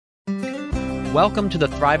Welcome to the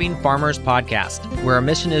Thriving Farmers Podcast, where our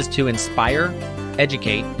mission is to inspire,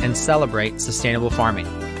 educate, and celebrate sustainable farming.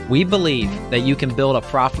 We believe that you can build a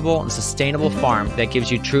profitable and sustainable farm that gives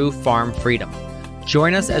you true farm freedom.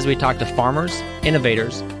 Join us as we talk to farmers,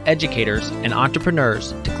 innovators, educators, and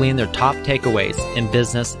entrepreneurs to glean their top takeaways in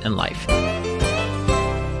business and life.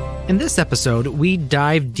 In this episode, we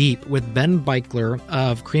dive deep with Ben Beichler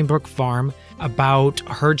of Creambrook Farm about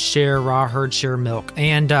herd share, raw herd share milk.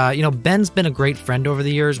 And, Ben's been a great friend over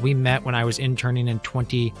the years. We met when I was interning in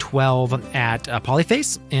 2012 at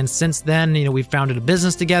Polyface. And since then, we've founded a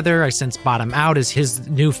business together. I since bought him out as his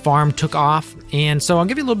new farm took off. And so I'll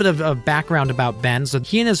give you a little bit of background about Ben. So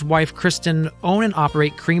he and his wife, Kristen, own and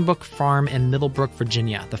operate Creambrook Farm in Middlebrook,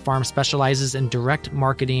 Virginia. The farm specializes in direct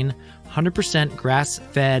marketing 100%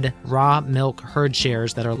 grass-fed raw milk herd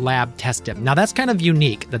shares that are lab tested. Now that's kind of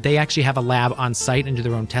unique that they actually have a lab on site and do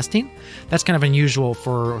their own testing. That's kind of unusual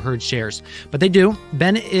for herd shares, but they do.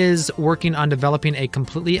 Ben is working on developing a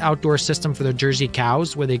completely outdoor system for their Jersey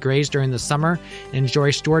cows where they graze during the summer and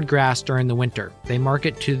enjoy stored grass during the winter. They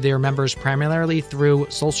market to their members primarily through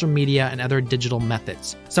social media and other digital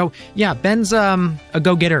methods. So yeah, Ben's a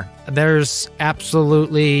go-getter. There's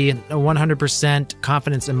absolutely 100%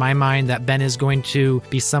 confidence in my mind that Ben is going to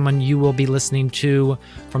be someone you will be listening to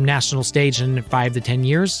from national stage in 5 to 10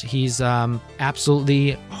 years. He's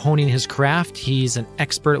absolutely honing his craft. He's an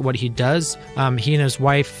expert at what he does. He and his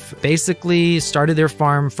wife basically started their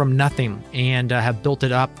farm from nothing and have built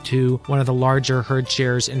it up to one of the larger herd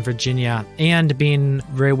shares in Virginia and being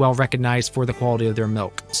very well recognized for the quality of their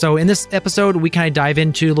milk. So in this episode, we kind of dive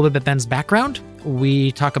into a little bit of Ben's background.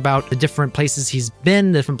 We talk about the different places he's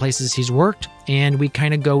been, different places he's worked, and we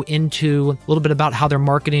kind of go into a little bit about how their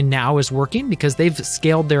marketing now is working because they've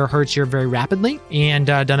scaled their herd share very rapidly and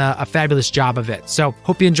done a fabulous job of it. So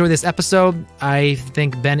hope you enjoy this episode. I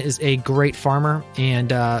think Ben is a great farmer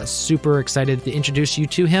and super excited to introduce you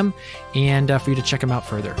to him and for you to check him out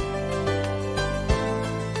further.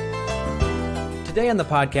 Today on the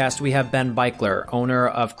podcast, we have Ben Beichler, owner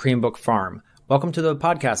of Creambrook Farm. Welcome to the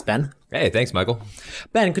podcast, Ben. Hey, thanks, Michael.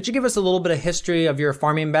 Ben, could you give us a little bit of history of your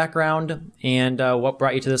farming background and what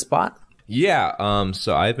brought you to this spot? Yeah,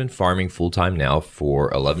 so I've been farming full-time now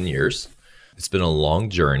for 11 years. It's been a long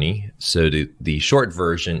journey. So the short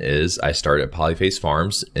version is I started at Polyface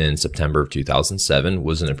Farms in September of 2007,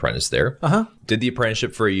 was an apprentice there. Did the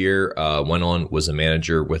apprenticeship for a year, went on, was a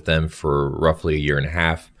manager with them for roughly a year and a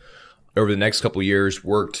half. Over the next couple of years,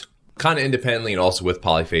 worked kind of independently and also with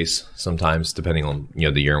Polyface sometimes, depending on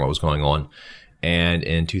the year and what was going on. And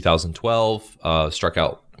in 2012, struck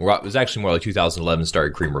out. Well, it was actually more like 2011.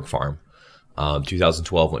 Started Creambrook Farm.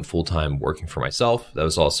 2012 went full time working for myself. That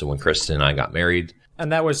was also when Kristen and I got married.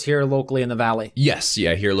 And that was here locally in the Valley. Yes,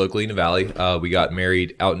 yeah, here locally in the Valley. We got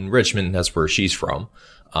married out in Richmond. That's where she's from.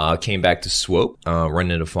 Came back to Swope,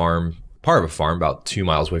 running a farm, part of a farm about 2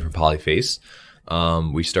 miles away from Polyface.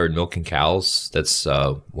 We started milking cows. That's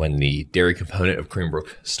when the dairy component of Creambrook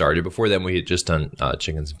started. Before then, we had just done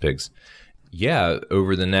chickens and pigs. Yeah,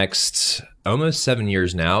 over the next almost 7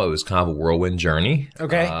 years now, it was kind of a whirlwind journey.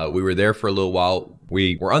 Okay. We were there for a little while.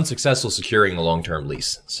 We were unsuccessful securing a long-term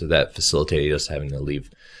lease, so that facilitated us having to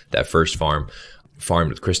leave that first farm. Farmed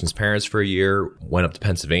with Kristen's parents for a year, went up to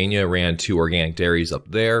Pennsylvania, ran 2 organic dairies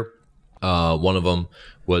up there. One of them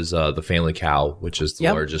was the Family Cow, which is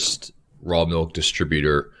the largest raw milk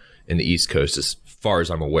distributor in the East Coast, as far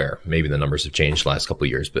as I'm aware. Maybe the numbers have changed the last couple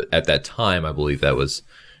of years, but at that time, I believe that was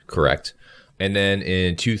correct. And then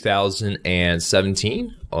in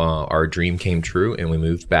 2017, our dream came true, and we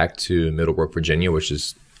moved back to Middlebrook, Virginia, which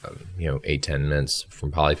is 8-10 minutes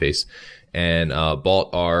from Polyface, and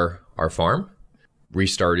bought our farm,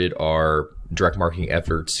 restarted our direct marketing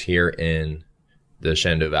efforts here in the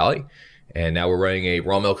Shenandoah Valley, and now we're running a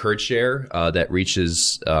raw milk herd share that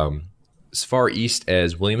reaches as far east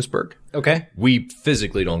as Williamsburg. Okay. We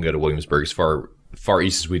physically don't go to Williamsburg. As far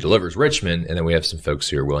east as we deliver is Richmond, and then we have some folks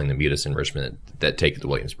who are willing to meet us in Richmond that take it to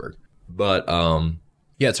Williamsburg. But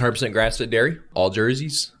it's 100% grass-fed dairy, all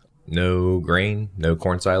jerseys, no grain, no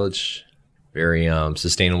corn silage, very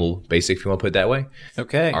sustainable, basic, if you want to put it that way.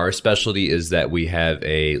 Okay. Our specialty is that we have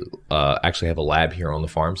actually have a lab here on the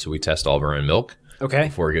farm, so we test all of our own milk. Okay.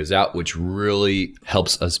 Before it goes out, which really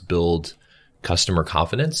helps us build customer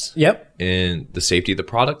confidence in the safety of the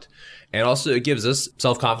product. And also it gives us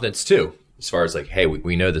self-confidence too, as far as like, hey,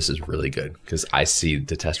 we know this is really good because I see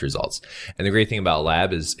the test results. And the great thing about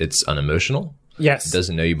lab is it's unemotional. Yes. It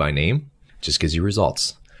doesn't know you by name, just gives you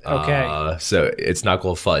results. Okay. So it's not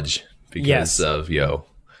going to fudge because of,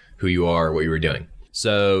 who you are, what you were doing.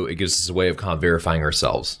 So it gives us a way of kind of verifying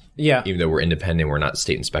ourselves. Yeah. Even though we're independent, we're not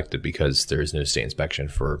state inspected because there is no state inspection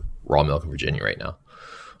for raw milk in Virginia right now.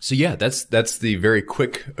 So yeah, that's the very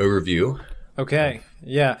quick overview. Okay.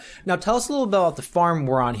 Yeah. Now tell us a little bit about the farm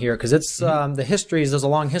we're on here, because it's the history is there's a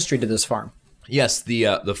long history to this farm. Yes,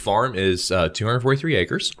 the farm is 243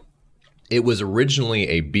 acres. It was originally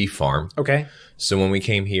a beef farm. Okay. So when we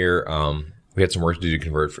came here, we had some work to do to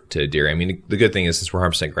convert to dairy. I mean, the good thing is since we're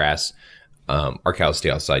 100% grass, our cows stay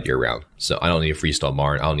outside year round. So I don't need a freestall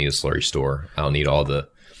barn. I don't need a slurry store. I don't need all the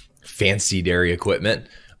fancy dairy equipment.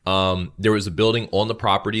 There was a building on the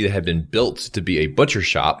property that had been built to be a butcher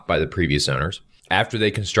shop by the previous owners. After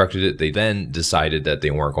they constructed it, they then decided that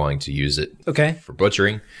they weren't going to use it for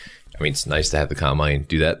butchering. I mean, it's nice to have the kind of money to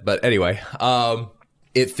do that. But anyway,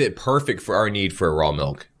 it fit perfect for our need for raw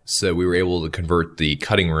milk. So we were able to convert the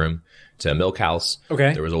cutting room to a milk house.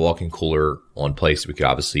 Okay. There was a walk-in cooler on place we could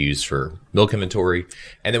obviously use for milk inventory.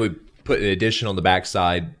 And then we put an addition on the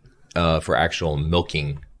backside for actual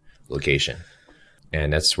milking location.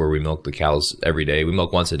 And that's where we milk the cows every day. We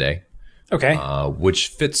milk once a day. Okay. Which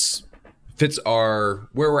fits our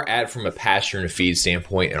where we're at from a pasture and a feed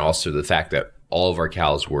standpoint, and also the fact that all of our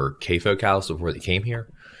cows were CAFO cows before they came here.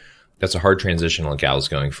 That's a hard transition on cows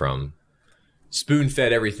going from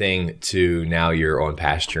spoon-fed everything to now you're on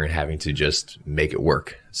pasture and having to just make it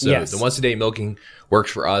work. So the once-a-day milking works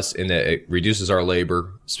for us in that it reduces our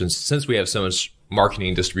labor since we have so much marketing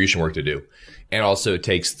and distribution work to do. And also it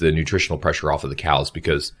takes the nutritional pressure off of the cows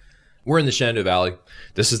because we're in the Shenandoah Valley.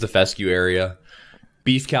 This is the fescue area.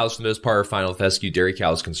 Beef cows, for the most part, are final fescue. Dairy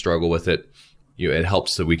cows can struggle with it. It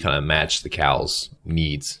helps that we kind of match the cows'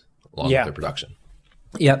 needs along with their production.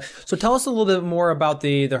 Yeah. So tell us a little bit more about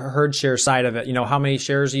the herd share side of it. You know, how many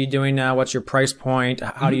shares are you doing now? What's your price point?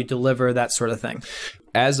 How do you deliver that sort of thing?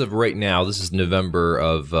 As of right now, this is November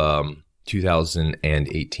of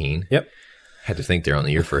 2018. Yep. Had to think there on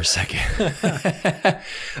the year for a second.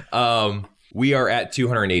 We are at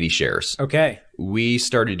 280 shares. Okay. We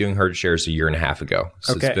started doing herd shares a year and a half ago.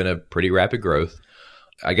 So it's been a pretty rapid growth.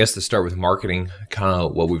 I guess to start with marketing, kind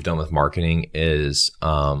of what we've done with marketing is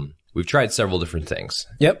we've tried several different things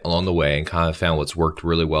along the way and kind of found what's worked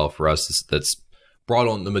really well for us that's brought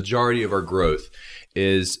on the majority of our growth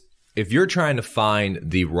is if you're trying to find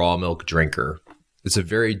the raw milk drinker, it's a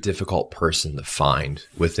very difficult person to find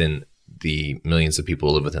within the millions of people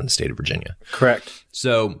who live within the state of Virginia. Correct.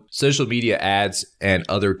 So social media ads and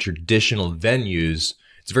other traditional venues,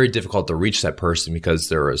 it's very difficult to reach that person because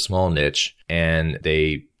they're a small niche and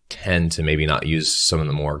they tend to maybe not use some of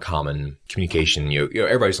the more common communication. You know,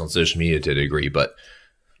 everybody's on social media to a degree, but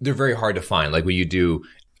they're very hard to find. Like when you do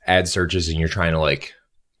ad searches and you're trying to like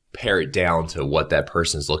pare it down to what that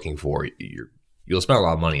person's looking for, you'll spend a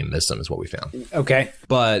lot of money and miss them is what we found. Okay.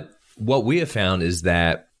 But what we have found is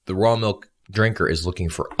that the raw milk drinker is looking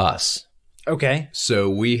for us. Okay. So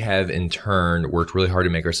we have in turn worked really hard to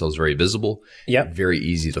make ourselves very visible. Yep. Very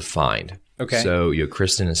easy to find. Okay. So,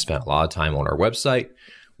 Kristen has spent a lot of time on our website.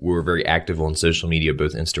 We're very active on social media,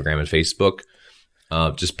 both Instagram and Facebook,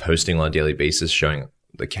 just posting on a daily basis, showing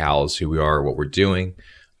the cows who we are, what we're doing,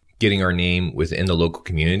 getting our name within the local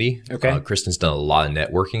community. Okay. Kristen's done a lot of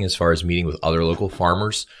networking as far as meeting with other local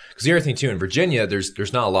farmers. Because the other thing too, in Virginia,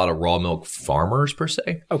 there's not a lot of raw milk farmers per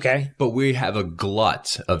se. Okay. But we have a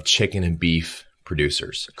glut of chicken and beef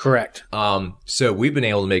producers. Correct. So we've been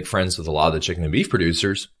able to make friends with a lot of the chicken and beef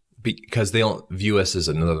producers because they don't view us as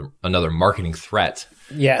another marketing threat.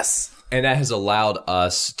 Yes. And that has allowed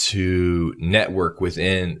us to network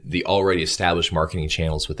within the already established marketing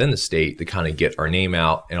channels within the state to kind of get our name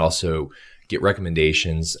out and also get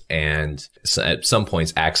recommendations and at some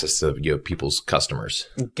points access to people's customers.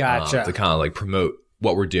 Gotcha. To kind of like promote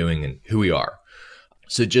what we're doing and who we are.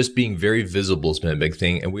 So just being very visible has been a big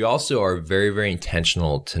thing. And we also are very, very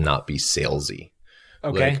intentional to not be salesy.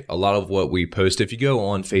 Okay. Like a lot of what we post, if you go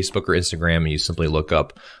on Facebook or Instagram and you simply look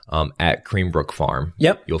up at Creambrook Farm,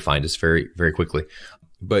 you'll find us very, very quickly.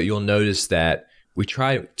 But you'll notice that we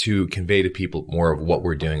try to convey to people more of what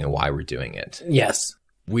we're doing and why we're doing it. Yes.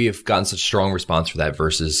 We have gotten such strong response for that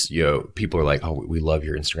versus, people are like, oh, we love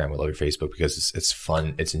your Instagram, we love your Facebook because it's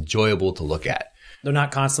fun, it's enjoyable to look at. They're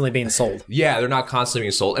not constantly being sold. Yeah, they're not constantly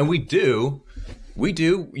being sold. And we do,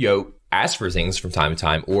 ask for things from time to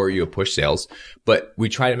time or push sales, but we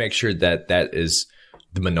try to make sure that that is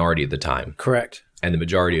the minority of the time. Correct. And the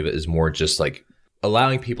majority of it is more just like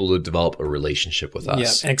allowing people to develop a relationship with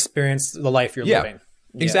us. Yeah, and experience the life you're living.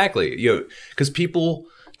 Yeah. Exactly. Because people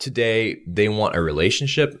today, they want a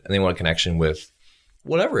relationship and they want a connection with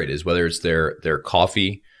whatever it is, whether it's their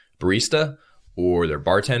coffee barista or their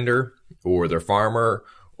bartender or their farmer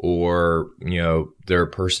or, their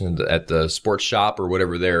person at the sports shop or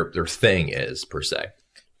whatever their thing is per se.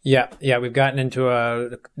 Yeah. Yeah. We've gotten into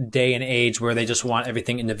a day and age where they just want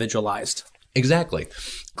everything individualized. Exactly.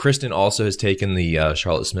 Kristen also has taken the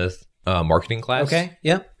Charlotte Smith marketing class. Okay.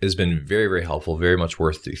 Yeah. It's been very, very helpful, very much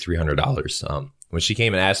worth the $300. When she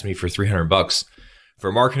came and asked me for $300 for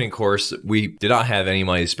a marketing course, we did not have any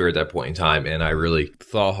money to spare at that point in time. And I really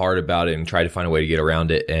thought hard about it and tried to find a way to get around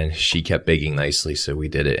it. And she kept begging nicely. So we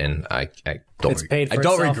did it. And I don't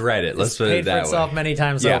regret it. Let's put it that way. It's paid for itself many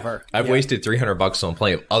times over. I've wasted $300 on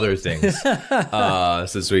plenty of other things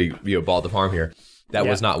since we bought the farm here. That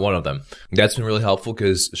was not one of them. That's been really helpful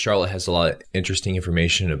because Charlotte has a lot of interesting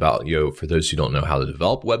information about, for those who don't know how to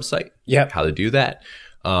develop a website, how to do that.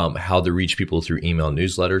 How to reach people through email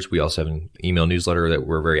newsletters. We also have an email newsletter that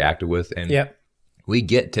we're very active with. And we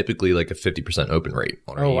get typically like a 50% open rate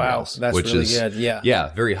on our emails. Wow. That's which really is good. Yeah.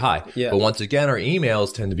 Yeah, very high. Yeah. But once again, our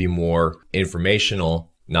emails tend to be more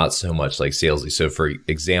informational, not so much like salesy. So for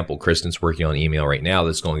example, Kristen's working on an email right now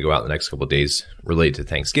that's going to go out in the next couple of days related to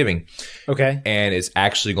Thanksgiving. Okay. And it's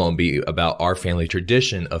actually going to be about our family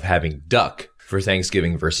tradition of having duck for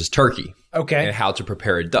Thanksgiving versus turkey. Okay. And how to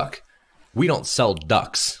prepare a duck. We don't sell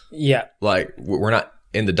ducks. Yeah. Like, we're not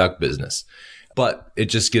in the duck business. But it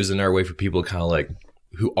just gives another way for people kind of like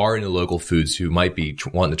who are in the local foods who might be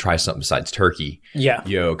wanting to try something besides turkey. Yeah.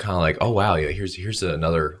 Kind of like, oh, wow, here's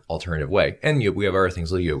another alternative way. And we have other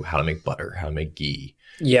things like how to make butter, how to make ghee,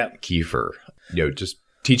 kefir, just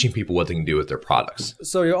teaching people what they can do with their products.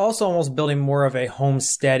 So you're also almost building more of a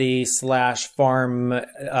homesteady / farm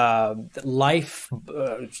life.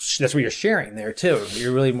 That's what you're sharing there too.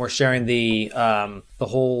 You're really more sharing the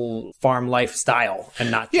whole farm lifestyle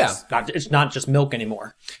and it's not just milk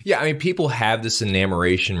anymore. Yeah, I mean, people have this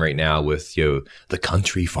enamoration right now with the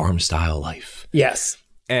country farm style life. Yes,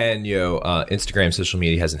 and Instagram, social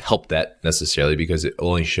media hasn't helped that necessarily because it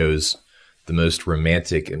only shows the most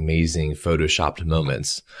romantic, amazing photoshopped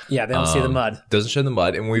moments. Yeah, they don't see the mud. Doesn't show the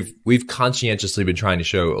mud. And we've conscientiously been trying to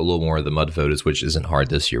show a little more of the mud photos, which isn't hard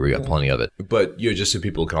this year. We got plenty of it. But just so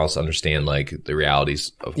people can also understand like the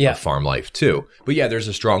realities of farm life too. But yeah, there's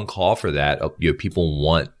a strong call for that. People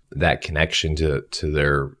want that connection to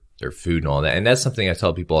their food and all that. And that's something I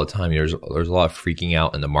tell people all the time. There's a lot of freaking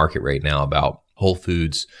out in the market right now about Whole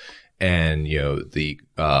Foods and, the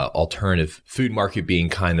alternative food market being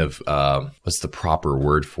kind of, what's the proper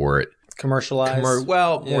word for it? Commercialized?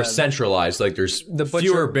 More centralized. Like there's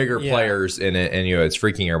fewer, bigger players in it. And, it's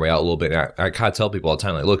freaking everybody out a little bit. I kind of tell people all the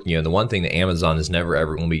time, like, look, the one thing that Amazon is never,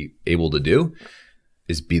 ever going to be able to do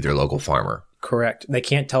is be their local farmer. Correct. They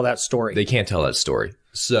can't tell that story.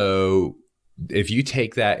 So if you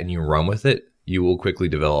take that and you run with it, you will quickly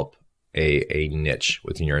develop a niche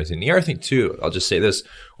within your own thing. The other thing too, I'll just say this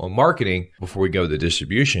on marketing before we go to the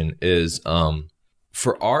distribution is,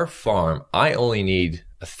 for our farm, I only need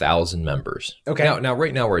 1,000 members. Okay. Now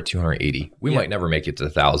right now we're at 280. We might never make it to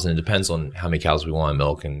 1,000. It depends on how many cows we want to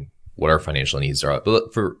milk and what our financial needs are.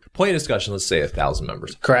 But for point of discussion, let's say 1,000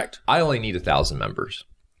 members. Correct. I only need 1,000 members.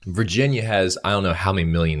 Virginia has, I don't know how many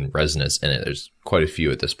million residents in it. There's quite a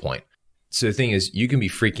few at this point. So the thing is, you can be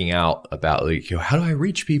freaking out about like, how do I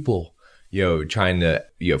reach people? Trying to,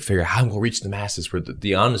 figure out how I'm going to reach the masses, where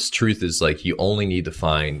the honest truth is like, you only need to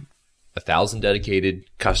find 1,000 dedicated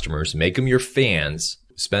customers, make them your fans,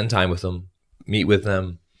 spend time with them, meet with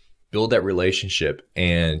them, build that relationship.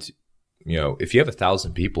 And, if you have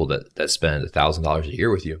 1,000 people that spend $1,000 a year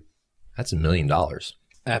with you, that's $1 million.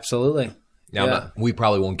 Absolutely. Now, we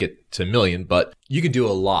probably won't get to 1 million, but you can do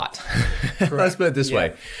a lot. Let's put it this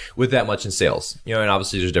way, with that much in sales. And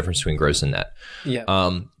obviously there's a difference between gross and net. Yeah.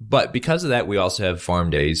 But because of that, we also have farm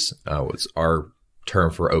days. It's our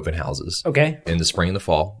term for open houses. Okay. In the spring and the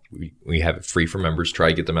fall, we have it free for members. Try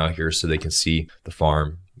to get them out here so they can see the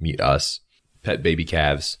farm, meet us, pet baby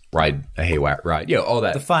calves, ride a hay ride, all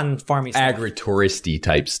that. The fun farming stuff. Agritouristy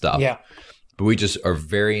type stuff. Yeah. But we just are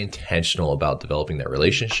very intentional about developing that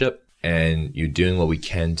relationship. And you're doing what we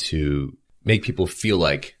can to make people feel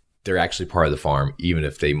like they're actually part of the farm, even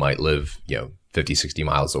if they might live, 50, 60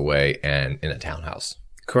 miles away and in a townhouse.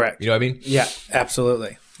 Correct. You know what I mean? Yeah,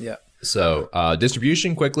 absolutely. Yeah. So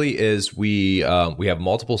distribution quickly is we have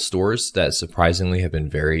multiple stores that surprisingly have been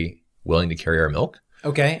very willing to carry our milk.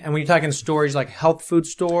 Okay. And when you're talking stores, like health food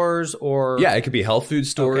stores or? Yeah, it could be health food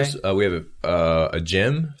stores. Okay. We have a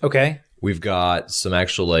gym. Okay. We've got some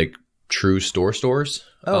actual like true stores.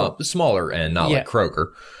 Smaller end, not like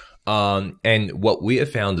Kroger. And what we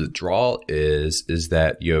have found the draw is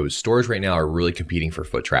that, stores right now are really competing for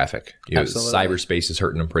foot traffic. Cyberspace is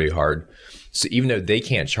hurting them pretty hard. So even though they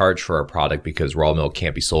can't charge for our product because raw milk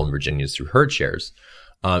can't be sold in Virginia through herd shares,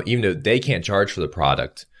 Even though they can't charge for the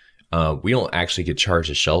product, we don't actually get charged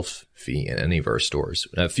a shelf fee in any of our stores.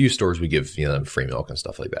 In a few stores, we give them free milk and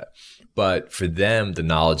stuff like that. But for them, the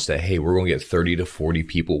knowledge that, hey, we're going to get 30 to 40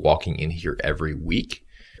 people walking in here every week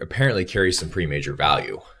apparently carries some pretty major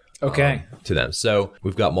value to them. So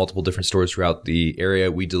we've got multiple different stores throughout the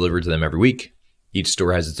area. We deliver to them every week. Each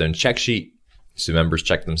store has its own check sheet. So members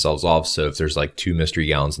check themselves off. So if there's like 2 mystery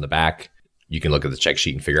gallons in the back, you can look at the check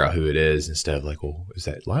sheet and figure out who it is instead of like, well, is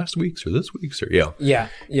that last week's or this week's? Or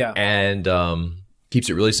Yeah. And keeps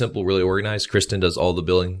it really simple, really organized. Kristen does all the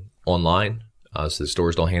billing online. So the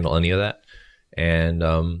stores don't handle any of that. And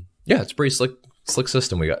it's a pretty slick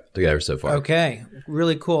system we got together so far. Okay.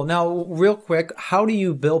 Really cool. Now, real quick, how do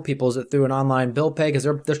you bill people? Is it through an online bill pay? Because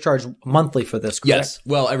they're charged monthly for this, correct? Yes.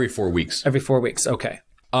 Well, every 4 weeks. Every 4 weeks. Okay.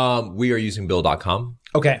 We are using bill.com.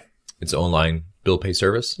 Okay. It's an online bill pay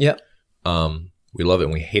service. Yep. We love it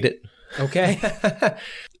and we hate it. Okay.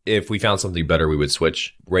 If we found something better, we would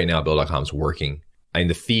switch. Right now, bill.com is working. And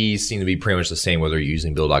the fees seem to be pretty much the same, whether you're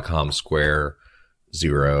using bill.com, Square,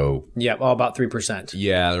 Xero. Yeah, all about 3%.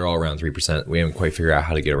 Yeah, they're all around 3%. We haven't quite figured out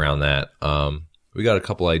how to get around that. We got a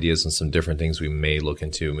couple ideas on some different things we may look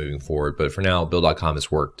into moving forward. But for now, bill.com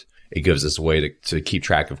has worked. It gives us a way to keep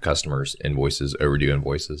track of customers' invoices, overdue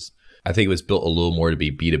invoices. I think it was built a little more to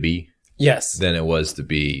be B2B. Yes. Than it was to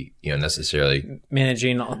be, necessarily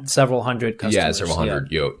managing several hundred customers. Yeah, several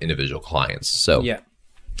hundred, individual clients. So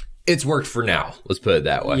it's worked for now. Let's put it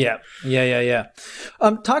that way. Yeah.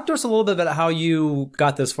 Talk to us a little bit about how you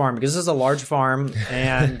got this farm, because this is a large farm,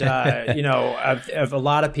 and of a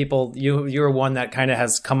lot of people, you're one that kind of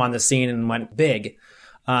has come on the scene and went big.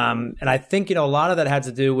 And I think, a lot of that had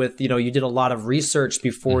to do with, you did a lot of research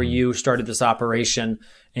before you started this operation,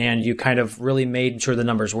 and you kind of really made sure the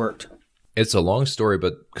numbers worked. It's a long story,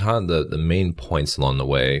 but kind of the main points along the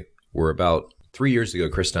way were about 3 years ago,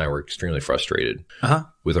 Chris and I were extremely frustrated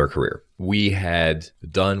with our career. We had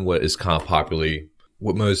done what is kind of popularly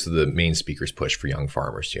what most of the main speakers push for young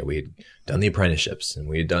farmers. We had done the apprenticeships, and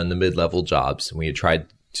we had done the mid-level jobs, and we had tried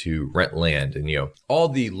to rent land and, all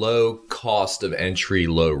the low cost of entry,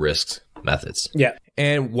 low risk methods. Yeah.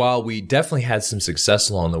 And while we definitely had some success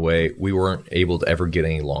along the way, we weren't able to ever get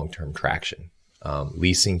any long-term traction.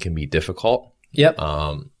 Leasing can be difficult. Yep.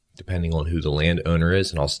 Depending on who the landowner is,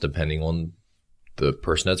 and also depending on the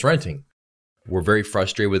person that's renting. We're very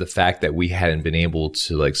frustrated with the fact that we hadn't been able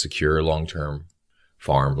to secure long-term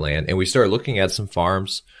farm land. And we started looking at some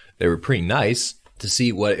farms that were pretty nice to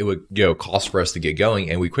see what it would cost for us to get going.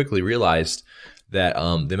 And we quickly realized that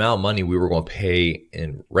the amount of money we were going to pay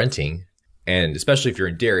in renting, and especially if you're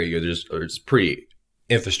in dairy, there's pretty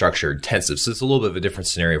infrastructure intensive. So it's a little bit of a different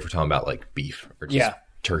scenario if we're talking about beef or just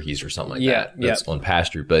turkeys or something like that that's on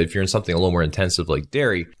pasture. But if you're in something a little more intensive like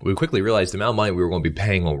dairy, we quickly realized the amount of money we were going to be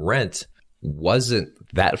paying on rent wasn't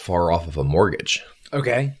that far off of a mortgage.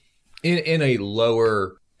 Okay. In a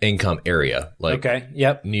lower income area like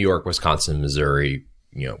New York, Wisconsin, Missouri,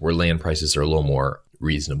 where land prices are a little more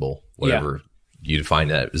reasonable, whatever you define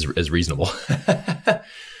that as reasonable.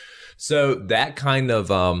 So that kind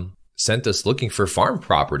of sent us looking for farm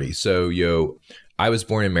property. So, I was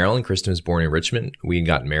born in Maryland. Kristen was born in Richmond. We had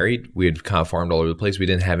gotten married. We had kind of farmed all over the place. We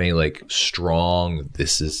didn't have any strong,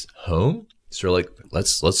 this is home. So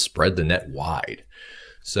let's spread the net wide.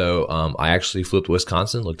 So I actually flew up to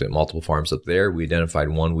Wisconsin, looked at multiple farms up there. We identified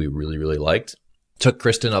one we really, really liked. Took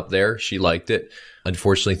Kristen up there. She liked it.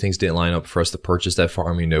 Unfortunately, things didn't line up for us to purchase that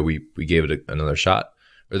farm. We gave it another shot,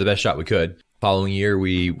 or the best shot we could. Following year,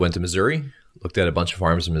 we went to Missouri, looked at a bunch of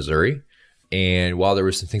farms in Missouri. And while there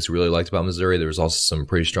were some things we really liked about Missouri, there was also some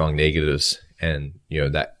pretty strong negatives. And,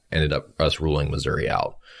 that ended up us ruling Missouri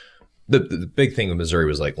out. The big thing with Missouri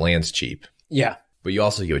was land's cheap. Yeah. But you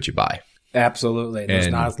also get what you buy. Absolutely. There's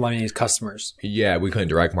not as many customers. Yeah, we couldn't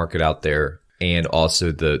direct market out there. And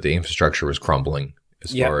also the infrastructure was crumbling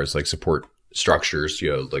as far as support structures,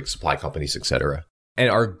 supply companies, et cetera. And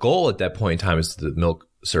our goal at that point in time is the milk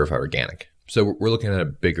certified organic. So we're looking at a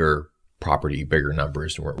bigger property, bigger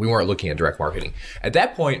numbers. We weren't looking at direct marketing. At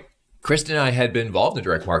that point, Kristen and I had been involved in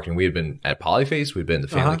direct marketing. We had been at Polyface. We'd been at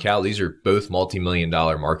the Family Cow. These are both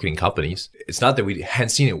multi-million-dollar marketing companies. It's not that we hadn't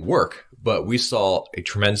seen it work, but we saw a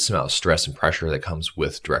tremendous amount of stress and pressure that comes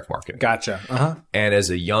with direct marketing. Gotcha. And as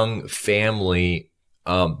a young family,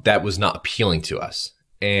 that was not appealing to us.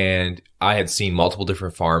 And I had seen multiple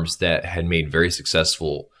different farms that had made very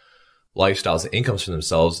successful lifestyles and incomes for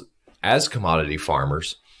themselves as commodity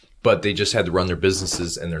farmers, but they just had to run their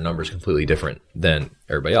businesses and their numbers completely different than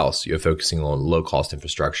everybody else. You're focusing on low cost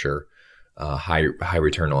infrastructure, high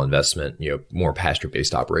return on investment, more pasture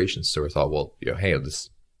based operations. So we thought, well, hey, this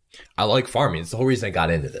I like farming. It's the whole reason I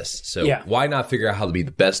got into this. So why not figure out how to be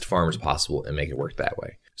the best farmers possible and make it work that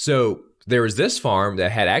way? So there was this farm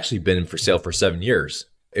that had actually been for sale for 7 years.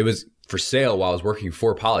 It was for sale while I was working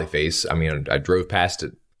for Polyface. I mean, I drove past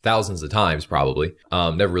it thousands of times probably.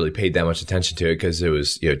 Never really paid that much attention to it because it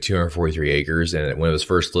was 243 acres. And when it was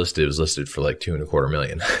first listed, it was listed for like $2.25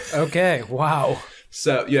 million. Okay. Wow.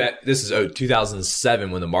 So this is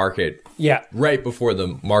 2007 when the market, right before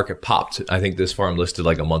the market popped. I think this farm listed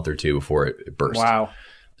like a month or two before it burst. Wow.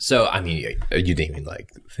 So, I mean, you didn't even like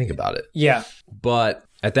think about it. Yeah. But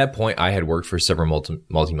at that point, I had worked for several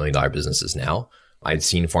multi-million dollar businesses now. I'd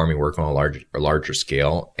seen farming work on a larger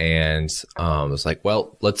scale. And I was like,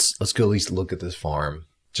 well, let's go at least look at this farm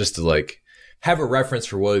just to like have a reference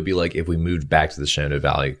for what it would be like if we moved back to the Shenandoah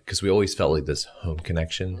Valley, because we always felt like this home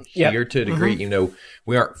connection here to a degree. Even though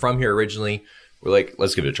we aren't from here originally, we're like,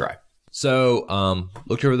 let's give it a try. So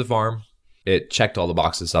looked over the farm. It checked all the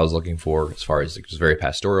boxes I was looking for as far as it was very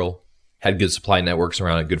pastoral, had good supply networks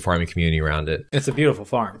around it, good farming community around it. It's a beautiful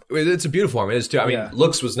farm. It's a beautiful farm. It is too. I mean,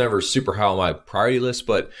 looks was never super high on my priority list,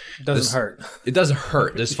 but it doesn't hurt. It doesn't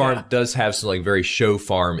hurt. This farm does have some like very show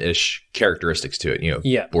farm-ish characteristics to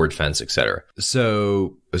it, board fence, etc.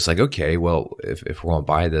 So it's like, okay, well, if we're going to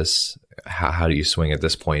buy this, how do you swing at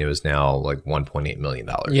this point? It was now like $1.8 million.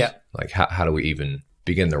 Yeah. Like how do we even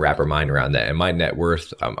begin to wrap our mind around that? And my net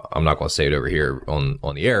worth, I'm not going to say it over here on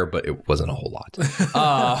the air, but it wasn't a whole lot.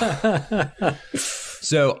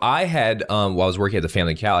 So I had, while I was working at the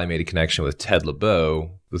Family Cow, I made a connection with Ted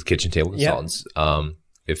LeBeau with Kitchen Table Consultants.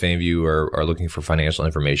 If any of you are looking for financial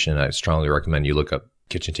information, I strongly recommend you look up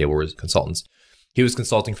Kitchen Table Consultants. He was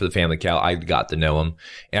consulting for the Family Cow. I got to know him,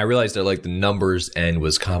 and I realized that like the numbers end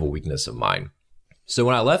was kind of a weakness of mine. So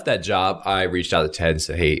when I left that job, I reached out to Ted and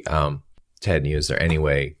said, hey, Ted, is there any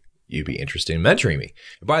way you'd be interested in mentoring me?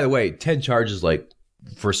 And by the way, Ted charges like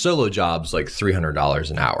for solo jobs like $300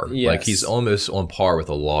 an hour. Yes. Like he's almost on par with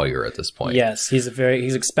a lawyer at this point. Yes, he's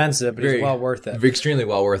expensive, but he's well worth it. Extremely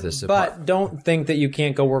well worth it. But don't think that you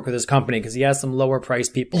can't go work with his company because he has some lower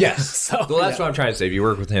priced people. Yes. Well, that's what I'm trying to say. If you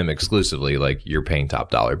work with him exclusively, like you're paying top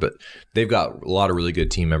dollar. But they've got a lot of really good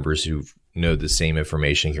team members who know the same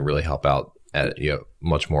information, can really help out at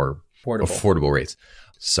much more affordable rates.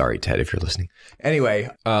 Sorry, Ted, if you're listening. Anyway,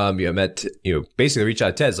 basically reached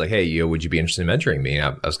out to Ted. It's like, hey, would you be interested in mentoring me?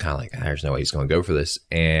 And I was kind of like, there's no way he's going to go for this.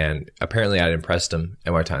 And apparently I'd impressed him.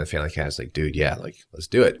 And one time the Family Cat was like, dude, let's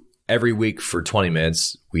do it. Every week for 20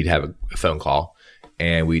 minutes, we'd have a phone call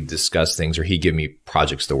and we'd discuss things, or he'd give me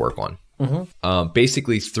projects to work on. Mm-hmm.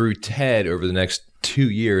 Basically through Ted over the next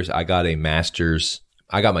 2 years, I got a master's.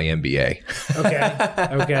 I got my MBA.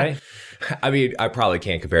 Okay. I mean, I probably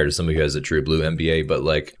can't compare to somebody who has a true blue MBA, but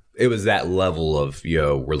like it was that level of,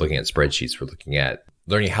 we're looking at spreadsheets. We're looking at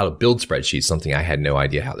learning how to build spreadsheets, something I had no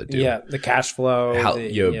idea how to do. Yeah, the cash flow.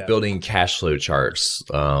 Building cash flow charts,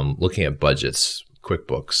 looking at budgets,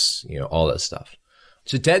 QuickBooks, all that stuff.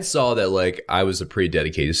 So Ted saw that like I was a pretty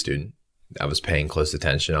dedicated student. I was paying close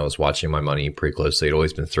attention. I was watching my money pretty closely. I'd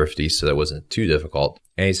always been thrifty, so that wasn't too difficult.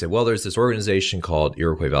 And he said, well, there's this organization called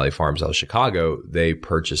Iroquois Valley Farms out of Chicago. They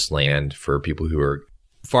purchase land for people who are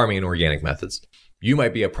farming in organic methods. You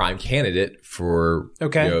might be a prime candidate for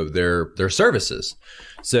their services.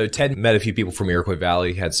 So Ted met a few people from Iroquois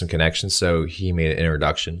Valley, had some connections. So he made an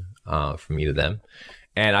introduction from me to them.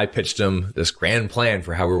 And I pitched him this grand plan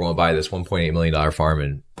for how we were going to buy this $1.8 million farm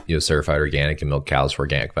and certified organic and milk cows for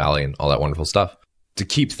Organic Valley and all that wonderful stuff. To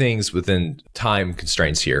keep things within time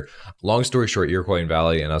constraints here. Long story short, Iroquois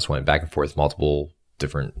Valley and us went back and forth multiple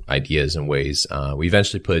different ideas and ways. We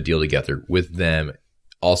eventually put a deal together with them,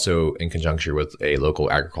 also in conjunction with a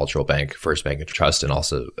local agricultural bank, First Bank and Trust, and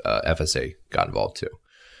also FSA got involved too.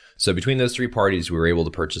 So between those three parties, we were able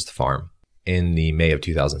to purchase the farm in the May of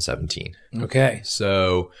 2017. Okay.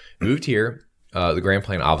 So moved here. The grand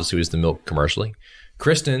plan obviously was to milk commercially.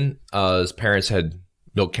 Kristen's parents had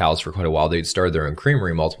milk cows for quite a while. They'd started their own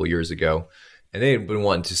creamery multiple years ago, and they had been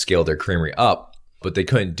wanting to scale their creamery up, but they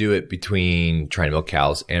couldn't do it between trying to milk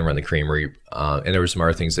cows and run the creamery. And there were some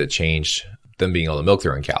other things that changed them being able to milk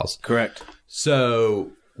their own cows. Correct.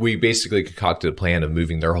 So we basically concocted a plan of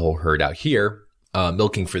moving their whole herd out here,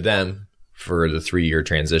 milking for them for the 3-year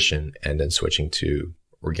transition, and then switching to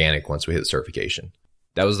organic once we hit the certification.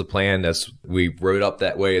 That was the plan. We wrote up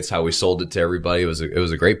that way. It's how we sold it to everybody. It was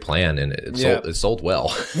a great plan, and it sold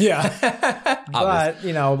well. Yeah. But,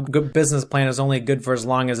 good business plan is only good for as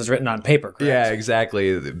long as it's written on paper, correct? Yeah,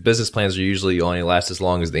 exactly. The business plans are usually only last as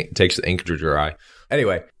long as it takes the ink to dry.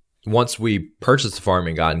 Anyway, once we purchased the farm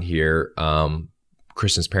and got in here,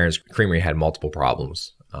 Kristen's parents' creamery had multiple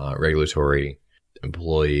problems. Regulatory,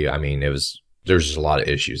 employee. I mean, it was there's just a lot of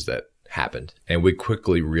issues that happened. And we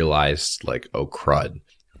quickly realized like, oh, crud.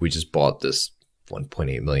 We just bought this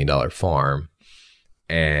 $1.8 million farm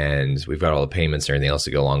and we've got all the payments and everything else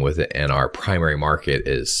to go along with it. And our primary market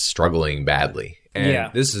is struggling badly.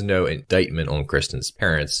 And this is no indictment on Kristen's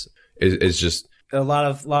parents. It's just a lot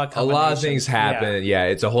of things happen. Yeah.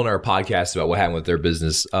 It's a whole nother podcast about what happened with their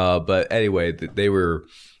business. But anyway, they were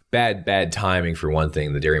bad timing for one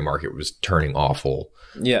thing. The dairy market was turning awful.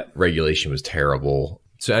 Yeah. Regulation was terrible.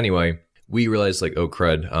 So anyway, we realized like, oh,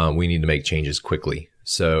 crud, we need to make changes quickly.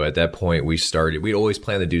 So at that point, we'd always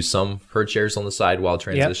planned to do some herd shares on the side while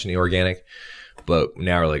transitioning organic. But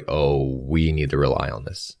now we're like, oh, we need to rely on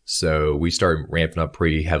this. So we started ramping up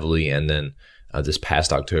pretty heavily. And then this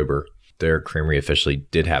past October, their creamery officially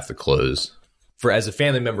did have to close. As a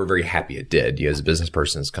family member, very happy it did. As a business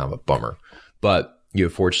person, it's kind of a bummer. But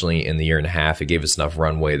fortunately, in the year and a half, it gave us enough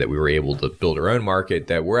runway that we were able to build our own market,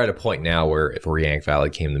 that we're at a point now where if Organic Valley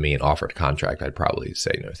came to me and offered a contract, I'd probably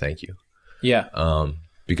say no, thank you. Yeah.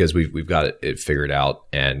 Because we've got it figured out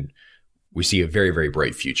and we see a very, very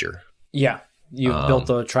bright future. Yeah. You've built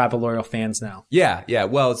a tribe of loyal fans now. Yeah. Yeah.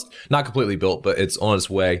 Well, it's not completely built, but it's on its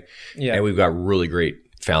way. Yeah. And we've got really great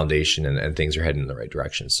foundation and things are heading in the right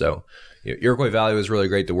direction. So Iroquois Valley was really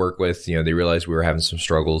great to work with. They realized we were having some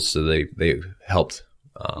struggles, so they helped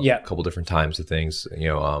a couple different times with things.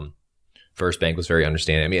 First Bank was very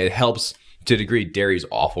understanding. I mean, it helps to a degree. Dairy's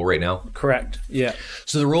awful right now. Correct. Yeah.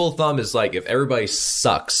 So the rule of thumb is like if everybody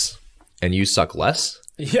sucks and you suck less,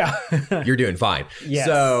 you're doing fine. Yes.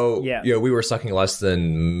 So we were sucking less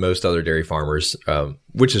than most other dairy farmers,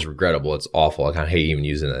 which is regrettable. It's awful. I kind of hate even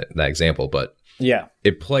using that example, but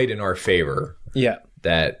it played in our favor. Yeah.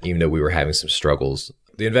 That even though we were having some struggles,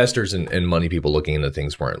 the investors and money people looking into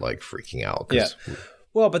things weren't like freaking out. Yeah.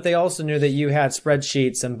 Well, but they also knew that you had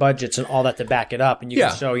spreadsheets and budgets and all that to back it up. And you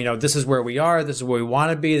can show, this is where we are. This is where we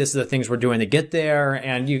want to be. This is the things we're doing to get there.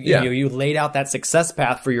 And you laid out that success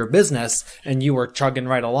path for your business and you were chugging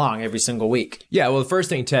right along every single week. Yeah. Well, the first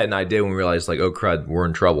thing Ted and I did when we realized like, oh, crud, we're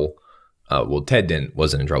in trouble. Well, Ted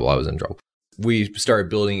wasn't in trouble. I was in trouble. We started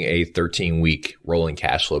building a 13-week rolling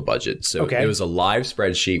cash flow budget. So it was a live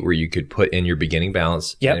spreadsheet where you could put in your beginning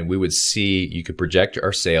balance and we would see, you could project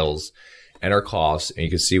our sales and our costs and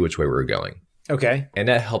you could see which way we were going. Okay. And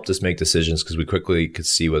that helped us make decisions because we quickly could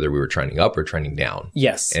see whether we were trending up or trending down.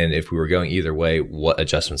 Yes. And if we were going either way, what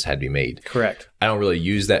adjustments had to be made. Correct. I don't really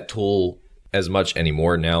use that tool as much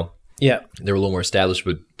anymore now. Yeah. They're a little more established,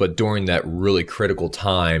 but during that really critical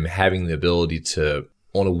time, having the ability to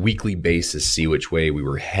on a weekly basis, see which way we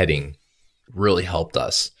were heading really helped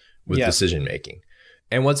us with decision making.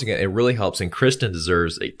 And once again, it really helps. And Kristen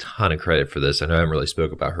deserves a ton of credit for this. I know I haven't really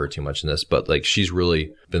spoke about her too much in this, but like she's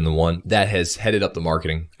really been the one that has headed up the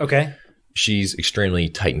marketing. Okay. She's extremely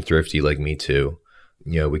tight and thrifty like me too.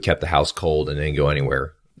 We kept the house cold and didn't go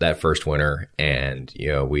anywhere that first winter. And,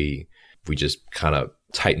 we just kind of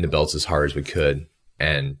tightened the belts as hard as we could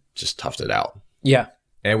and just toughed it out. Yeah.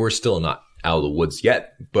 And we're still not out of the woods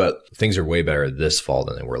yet, but things are way better this fall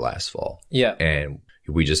than they were last fall. Yeah. And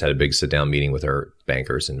we just had a big sit down meeting with our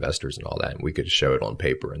bankers, investors and all that. And we could show it on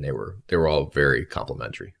paper and they were all very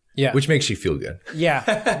complimentary. Yeah. Which makes you feel good.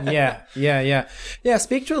 Yeah. Yeah.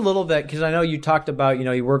 Speak to a little bit, because I know you talked about,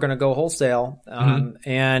 you were going to go wholesale.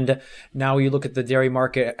 And now you look at the dairy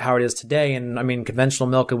market, how it is today. And I mean, conventional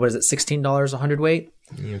milk, what is it, $16 a hundredweight?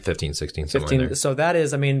 15, 16, somewhere in there. So that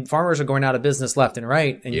is, farmers are going out of business left and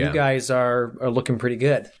right. And you guys are looking pretty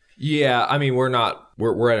good. Yeah. I mean, we're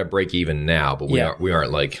at a break even now, but we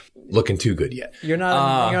aren't like looking too good yet. You're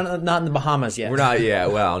not in the Bahamas yet. We're not. Yeah.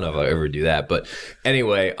 Well, I don't know if I'll ever do that, but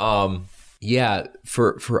anyway,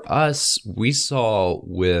 for us, we saw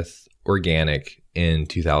with organic in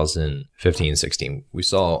 2015, 16, we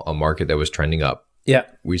saw a market that was trending up. Yeah.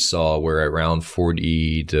 We saw we're at around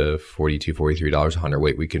 $40 to $42, $43 a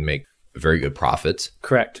hundredweight. We could make a very good profit.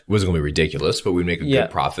 Correct. It wasn't going to be ridiculous, but we'd make a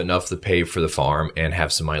good profit, enough to pay for the farm and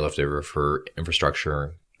have some money left over for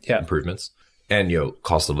infrastructure improvements and,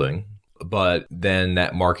 cost of living. But then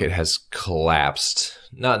that market has collapsed,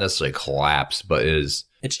 not necessarily collapsed, but it's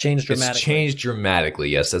changed dramatically. It's changed dramatically.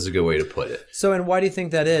 Yes, that's a good way to put it. So, and why do you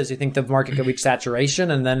think that is? You think the market could reach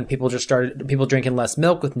saturation and then people drinking less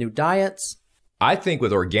milk with new diets? I think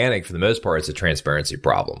with organic, for the most part, it's a transparency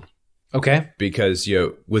problem. Okay. Because,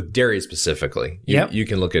 with dairy specifically, you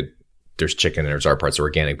can look at, there's chicken and there's our parts of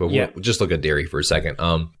organic, but we'll just look at dairy for a second.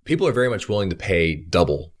 People are very much willing to pay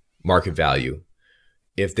double market value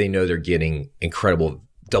if they know they're getting incredible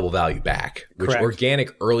double value back, which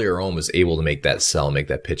organic earlier on was able to make that sell, make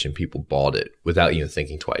that pitch, and people bought it without even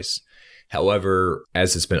thinking twice. However,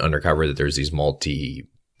 as it's been undercovered that there's these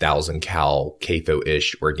 1,000 cal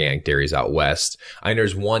CAFO-ish organic dairies out west. I know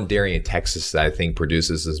there's one dairy in Texas that I think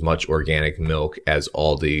produces as much organic milk as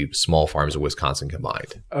all the small farms of Wisconsin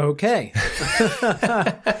combined. Okay.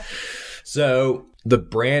 So the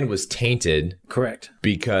brand was tainted. Correct.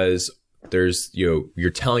 Because there's, you're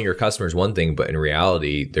telling your customers one thing, but in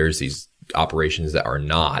reality, there's these operations that are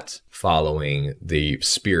not following the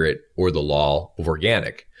spirit or the law of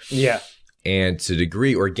organic. Yeah. And to a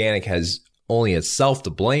degree, organic has only itself to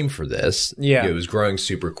blame for this. Yeah. It was growing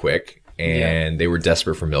super quick and they were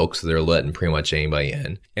desperate for milk. So they're letting pretty much anybody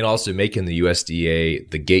in, and also making the USDA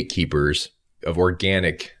the gatekeepers of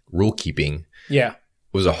organic rule keeping. Yeah.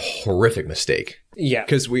 Was a horrific mistake. Yeah.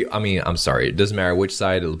 Because I'm sorry. It doesn't matter which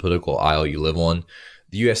side of the political aisle you live on.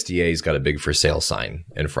 The USDA's got a big for sale sign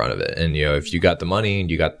in front of it. And, if you got the money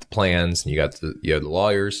and you got the plans and you got the, the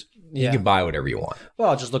lawyers, you can buy whatever you want.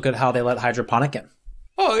 Well, just look at how they let hydroponic in.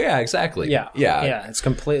 Oh, yeah, exactly. Yeah. It's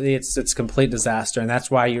complete disaster. And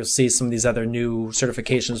that's why you'll see some of these other new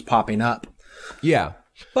certifications popping up. Yeah.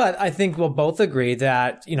 But I think we'll both agree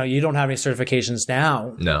that, you don't have any certifications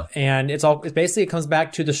now. No. And it comes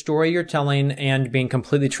back to the story you're telling and being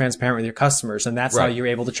completely transparent with your customers. And that's how you're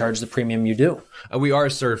able to charge the premium you do. We are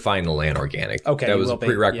certifying the land organic. Okay. That was a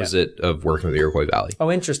prerequisite of working with the Iroquois Valley.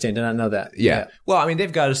 Oh, interesting. Did not know that. Yeah. Well,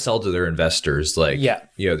 they've got to sell to their investors.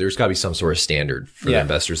 There's got to be some sort of standard for the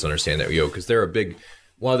investors to understand that, because they're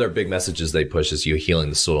one of their big messages they push is healing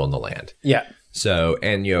the soil and the land. Yeah. So,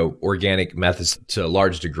 and, organic methods to a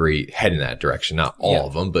large degree head in that direction. Not all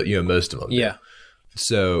of them, but, most of them. Yeah. Do.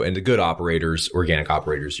 So, and the good operators, organic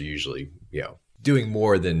operators are usually, doing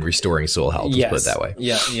more than restoring soil health, let's put it that way.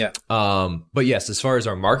 Yeah. But yes, as far as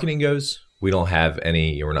our marketing goes, we don't have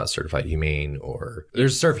any, we're not certified humane or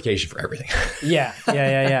there's a certification for everything.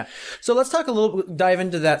 Yeah. So let's dive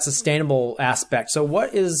into that sustainable aspect. So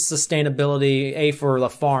what is sustainability, for the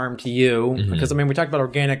farm to you? Mm-hmm. Because we talked about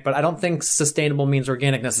organic, but I don't think sustainable means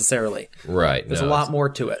organic necessarily. Right. There's a lot more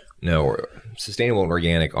to it. No, sustainable and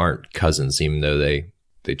organic aren't cousins, even though they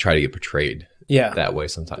try to get portrayed that way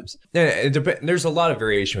sometimes. And there's a lot of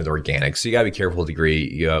variation with organic, so you got to be careful to a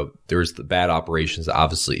degree. There's the bad operations that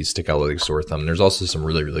obviously stick out like a sore thumb. And there's also some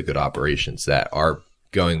really, really good operations that are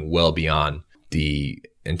going well beyond the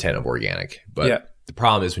intent of organic. But the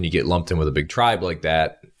problem is when you get lumped in with a big tribe like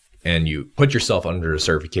that and you put yourself under a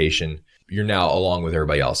certification, you're now along with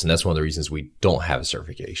everybody else. And that's one of the reasons we don't have a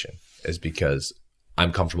certification, is because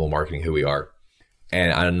I'm comfortable marketing who we are.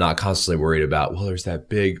 And I'm not constantly worried about, there's that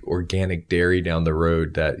big organic dairy down the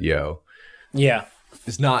road that,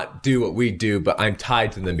 does not do what we do, but I'm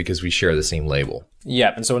tied to them because we share the same label.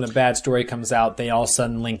 Yeah. And so when a bad story comes out, they all of a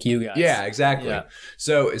sudden link you guys. Yeah, exactly. Yeah.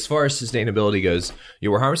 So as far as sustainability goes,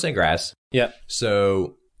 we're harvesting grass. Yeah.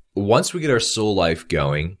 So once we get our soil life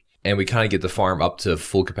going and we kind of get the farm up to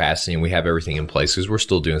full capacity and we have everything in place, because we're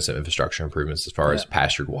still doing some infrastructure improvements as far as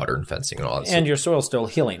pastured water and fencing and all that stuff. And your soil's still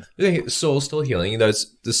healing. The soil's still healing. The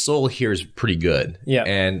soil here is pretty good. Yeah.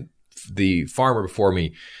 And the farmer before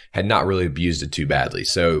me had not really abused it too badly.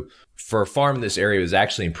 So for a farm in this area, it was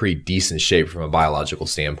actually in pretty decent shape from a biological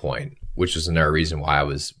standpoint, which was another reason why I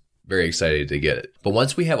was very excited to get it. But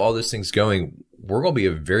once we have all those things going, we're going to be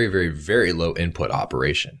a very, very, very low input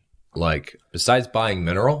operation. Like, besides buying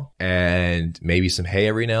mineral and maybe some hay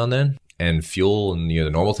every now and then and fuel and, the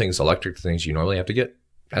normal things, electric things you normally have to get,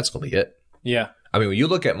 that's going to be it. Yeah. When you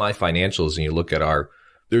look at my financials and you look at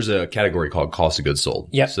there's a category called cost of goods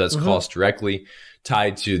sold. Yeah. So that's cost directly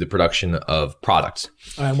tied to the production of products.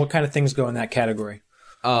 And what kind of things go in that category?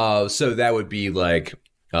 So that would be like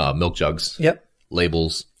milk jugs. Yep.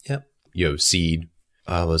 Labels. Yep. Seed.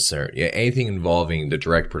 What's there? Yeah, anything involving the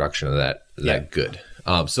direct production of that good.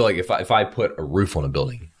 So like if I put a roof on a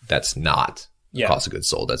building, that's not cost of goods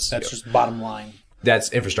sold. That's just bottom line.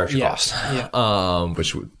 That's infrastructure costs. Yeah.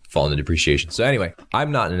 Which would fall into depreciation. So anyway,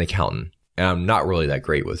 I'm not an accountant and I'm not really that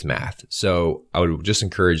great with math. So I would just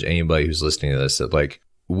encourage anybody who's listening to this that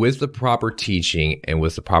with the proper teaching and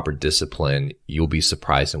with the proper discipline, you'll be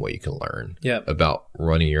surprised in what you can learn about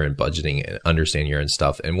running your own budgeting and understanding your own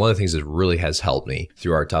stuff. And one of the things that really has helped me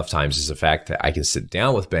through our tough times is the fact that I can sit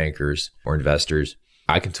down with bankers or investors.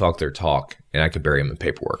 I can talk their talk and I can bury them in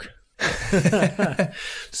paperwork.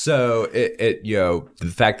 So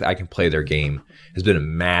the fact that I can play their game has been a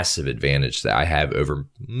massive advantage that I have over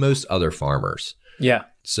most other farmers. Yeah.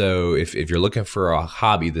 So if you're looking for a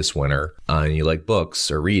hobby this winter and you like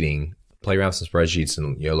books or reading, play around with some spreadsheets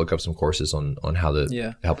and look up some courses on how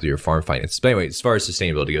to help with your farm finance. But anyway, as far as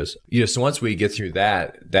sustainability goes, so once we get through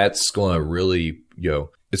that, that's going to really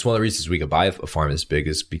it's one of the reasons we could buy a farm this big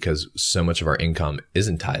is because so much of our income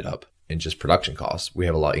isn't tied up in just production costs. We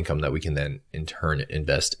have a lot of income that we can then in turn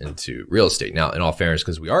invest into real estate. Now, in all fairness,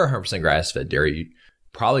 because we are 100% grass-fed dairy, you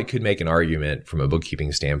probably could make an argument from a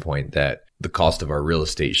bookkeeping standpoint that the cost of our real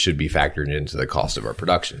estate should be factored into the cost of our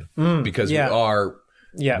production because we are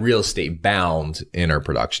real estate bound in our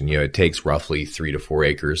production. It takes roughly 3 to 4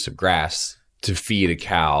 acres of grass to feed a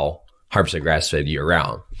cow 100% grass-fed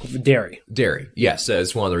year-round. Dairy. Yes. So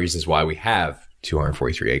it's one of the reasons why we have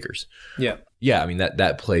 243 acres. Yeah. Yeah, I mean,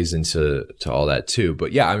 that plays into all that too.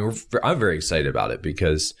 But yeah, I mean, I'm very excited about it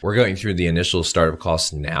because we're going through the initial startup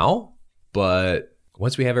costs now. But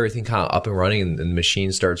once we have everything kind of up and running and the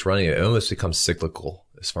machine starts running, it almost becomes cyclical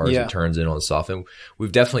as far as it turns in on stuff. And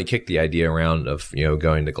we've definitely kicked the idea around of,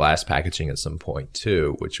 going to glass packaging at some point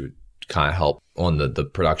too, which would kind of help on the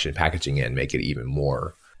production packaging end, make it even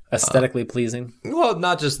more aesthetically pleasing. Well,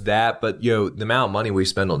 not just that, but the amount of money we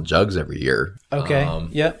spend on jugs every year. Okay.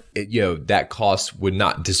 That cost would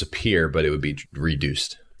not disappear, but it would be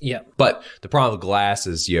reduced. Yeah. But the problem with glass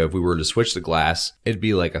is, if we were to switch to glass, it'd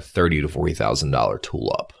be like a $30,000 to $40,000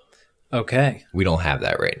 tool up. Okay. We don't have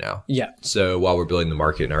that right now. Yeah. So while we're building the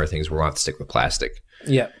market and other things, we're going to have to stick with plastic.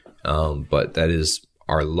 Yeah. But that is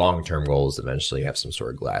our long-term goal, is to eventually have some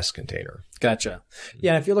sort of glass container. Gotcha.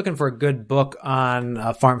 Yeah, and if you're looking for a good book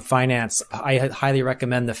on farm finance, I highly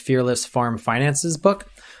recommend the Fearless Farm Finances book.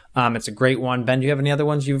 It's a great one. Ben, do you have any other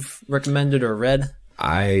ones you've recommended or read?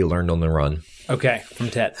 I learned on the run. Okay, from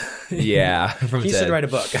Ted. Yeah, from Ted. He should write a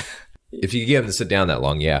book. If you get him to sit down that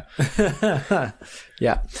long, yeah.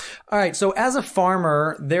 Yeah. All right. So as a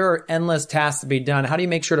farmer, there are endless tasks to be done. How do you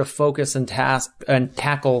make sure to focus and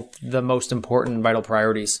tackle the most important vital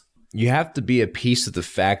priorities? You have to be at peace with the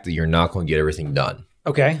fact that you're not going to get everything done.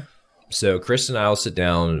 Okay. So Chris and I will sit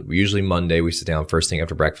down, usually Monday, we sit down first thing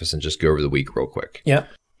after breakfast and just go over the week real quick. Yep.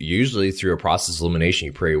 Usually through a process of elimination,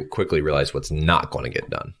 you pretty quickly realize what's not going to get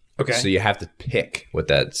done. Okay. So you have to pick what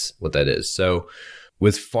that is. So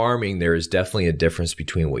with farming, there is definitely a difference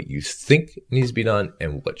between what you think needs to be done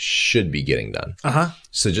and what should be getting done.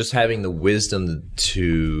 So just having the wisdom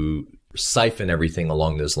to siphon everything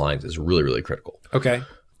along those lines is really, really critical. Okay.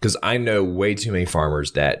 Because I know way too many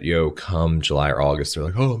farmers that, come July or August, they're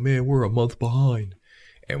like, oh man, we're a month behind.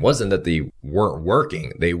 And it wasn't that they weren't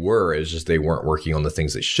working. They were. It's just they weren't working on the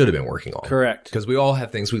things they should have been working on. Correct. Because we all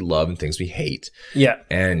have things we love and things we hate. Yeah.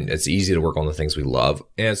 And it's easy to work on the things we love.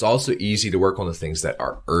 And it's also easy to work on the things that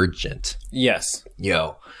are urgent. Yes.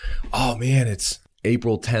 Oh man, it's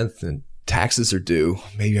April 10th and taxes are due.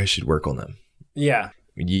 Maybe I should work on them. Yeah.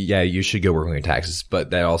 Yeah, you should go work on your taxes,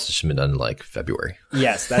 but that also should have been done in like February.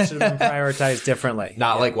 Yes, that should have been prioritized differently.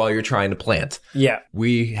 Not like while you're trying to plant. Yeah.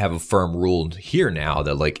 We have a firm rule here now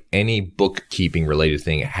that like any bookkeeping related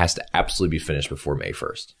thing has to absolutely be finished before May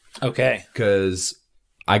 1st. Okay. Because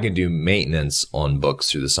I can do maintenance on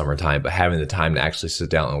books through the summertime, but having the time to actually sit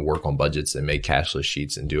down and work on budgets and make cash flow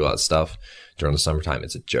sheets and do all that stuff during the summertime,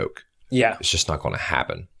 it's a joke. Yeah. It's just not going to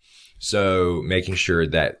happen. So making sure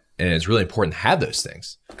that, and it's really important to have those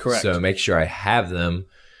things. Correct. So make sure I have them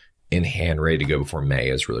in hand ready to go before May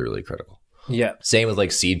is really, really critical. Yeah. Same with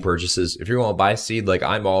like seed purchases. If you're going to buy seed, like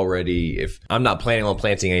if I'm not planning on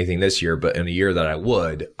planting anything this year, but in a year that I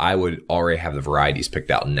would already have the varieties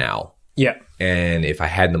picked out now. Yeah. And if I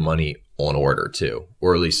had the money on order too,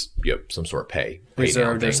 or at least some sort of pay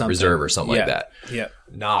reserve or something like that. Yeah.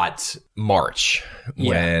 Not March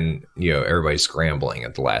when, everybody's scrambling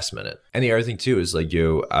at the last minute. And the other thing too is like,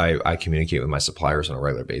 I communicate with my suppliers on a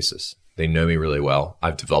regular basis. They know me really well.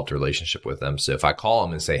 I've developed a relationship with them. So if I call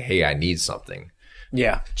them and say, hey, I need something.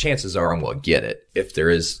 Yeah. Chances are I'm going to get it if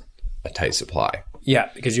there is a tight supply. Yeah.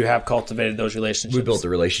 Because you have cultivated those relationships. We built the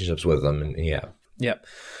relationships with them and yeah. Yep.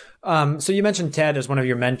 So you mentioned Ted as one of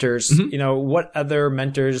your mentors. Mm-hmm. What other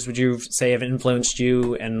mentors would you say have influenced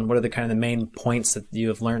you, and what are the kind of the main points that you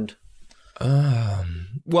have learned?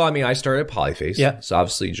 Well, I mean, I started at Polyface. Yeah. So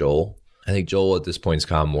obviously Joel. I think Joel at this point is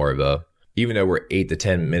kind of more of a, even though we're 8 to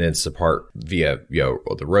 10 minutes apart via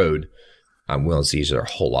the road, I'm willing to see each other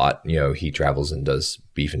a whole lot. He travels and does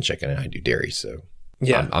beef and chicken, and I do dairy. So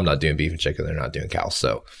yeah, I'm not doing beef and chicken. They're not doing cows,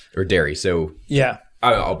 or dairy. So yeah.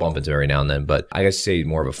 I'll bump into every now and then, but I guess say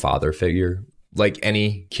more of a father figure. Like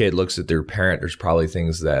any kid looks at their parent, there's probably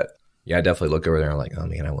things that, I definitely look over there and I'm like, oh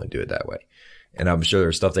man, I want to do it that way. And I'm sure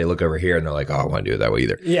there's stuff they look over here and they're like, oh, I want to do it that way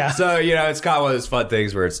either. Yeah. So, it's kind of one of those fun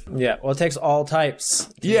things where it's... Yeah. Well, it takes all types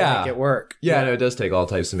to make it work. Yeah, no, it does take all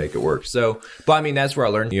types to make it work. So, but I mean, that's where I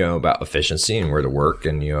learned, about efficiency and where to work.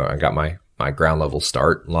 And, I got my ground level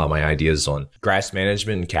start. A lot of my ideas on grass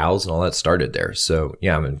management and cows and all that started there. So,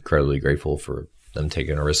 yeah, I'm incredibly grateful for them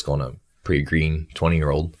taking a risk on a pretty green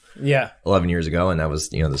 20-year-old. Yeah. 11 years ago, and that was,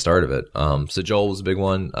 the start of it. So Joel was a big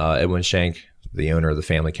one. Edwin Shank, the owner of the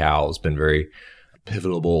family cow, has been very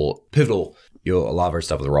pivotal, a lot of our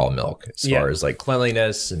stuff with raw milk as far as like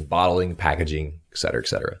cleanliness and bottling, packaging, et cetera, et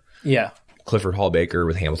cetera. Yeah. Clifford Hall Baker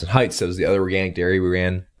with Hamilton Heights. That was the other organic dairy we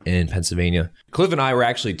ran in Pennsylvania. Cliff and I were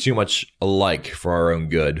actually too much alike for our own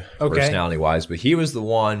good, personality wise, but he was the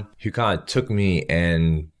one who kind of took me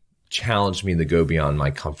and challenged me to go beyond my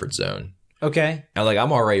comfort zone. Okay. And like,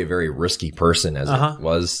 I'm already a very risky person as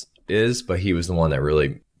it is, but he was the one that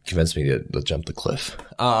really convinced me to jump the cliff.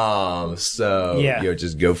 Just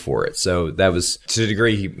go for it. So that was, to a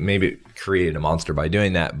degree, he maybe created a monster by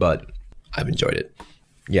doing that, but I've enjoyed it.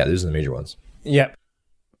 Yeah, those are the major ones. Yeah.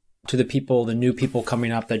 To the new people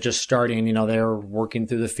coming up that just starting, they're working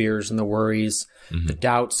through the fears and the worries, the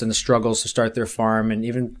doubts and the struggles to start their farm, and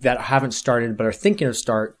even that haven't started but are thinking of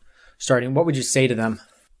starting, what would you say to them?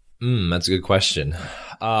 That's a good question.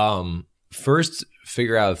 First,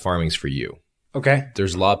 figure out if farming's for you. Okay.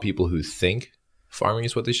 There's a lot of people who think farming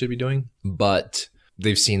is what they should be doing, but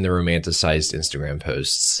they've seen the romanticized Instagram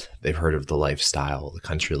posts. They've heard of the lifestyle, the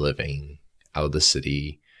country living, out of the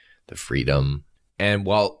city, the freedom. And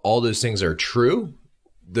while all those things are true,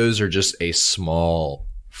 those are just a small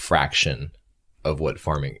fraction of what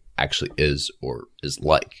farming actually is or is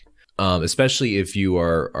like. Especially if you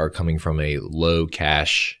are coming from a low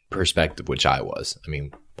cash perspective, which I was. I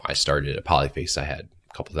mean, I started at Polyface, I had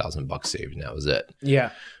a couple $1,000 saved, and that was it.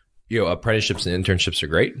 Yeah. Apprenticeships and internships are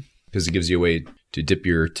great because it gives you a way to dip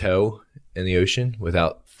your toe in the ocean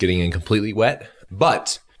without getting in completely wet.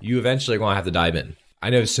 But you eventually are going to have to dive in. I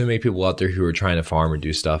know so many people out there who are trying to farm or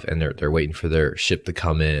do stuff, and they're waiting for their ship to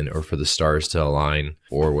come in or for the stars to align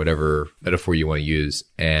or whatever metaphor you want to use.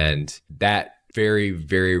 And that very,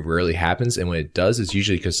 very rarely happens. And when it does, it's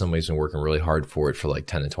usually because somebody's been working really hard for it for like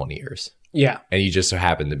 10 to 20 years. Yeah. And you just so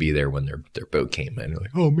happen to be there when their boat came in. You're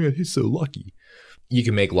like, oh man, he's so lucky. You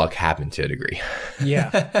can make luck happen to a degree.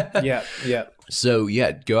 Yeah. So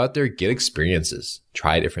go out there, get experiences,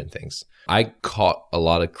 try different things. I caught a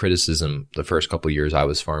lot of criticism the first couple of years I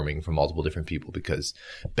was farming from multiple different people because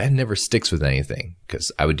Ben never sticks with anything.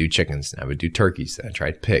 Because I would do chickens, and I would do turkeys, and I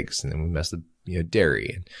tried pigs, and then we messed up,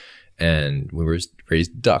 dairy, and we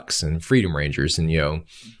raised ducks and freedom rangers, and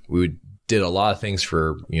we did a lot of things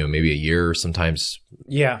for maybe a year, or sometimes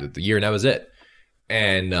the year, and that was it.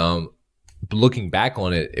 And looking back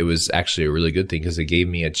on it, it was actually a really good thing because it gave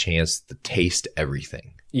me a chance to taste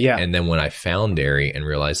everything. Yeah. And then when I found dairy and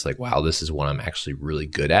realized like, wow, this is what I'm actually really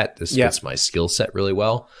good at. This fits my skill set really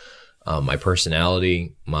well. My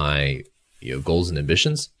personality, my goals and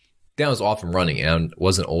ambitions. Then I was off and running, and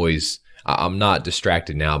wasn't always, I'm not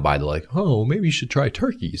distracted now by the like, oh, maybe you should try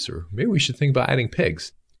turkeys, or maybe we should think about adding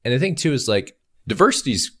pigs. And the thing too is like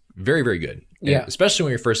diversity is very, very good. And especially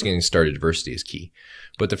when you're first getting started, diversity is key.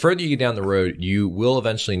 But the further you get down the road, you will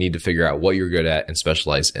eventually need to figure out what you're good at and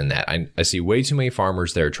specialize in that. I see way too many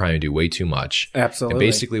farmers that are trying to do way too much. Absolutely. And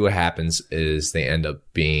basically what happens is they end up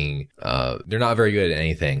being, they're not very good at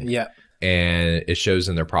anything. Yeah. And it shows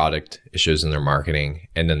in their product. It shows in their marketing.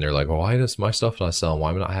 And then they're like, well, why does my stuff not sell?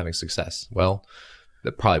 Why am I not having success? Well,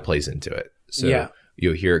 that probably plays into it. So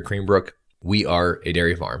here at Creambrook, we are a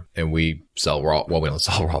dairy farm, and we sell raw. Well, we don't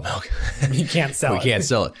sell raw milk. You can't sell it. We can't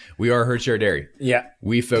sell it. We are herd share dairy. Yeah.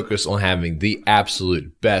 We focus on having the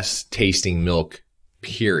absolute best tasting milk,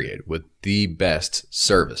 period, with the best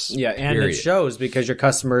service. Yeah, and period. It shows because your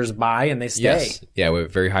customers buy and they stay. Yes. Yeah, we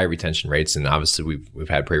have very high retention rates, and obviously we've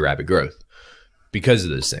had pretty rapid growth because of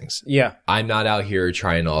those things. Yeah. I'm not out here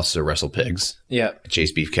trying to also wrestle pigs. Yeah.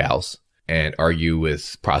 Chase beef cows and argue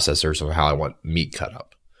with processors on how I want meat cut up.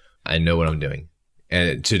 I know what I'm doing.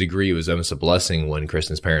 And to a degree, it was almost a blessing when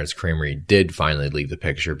Kristen's parents' creamery did finally leave the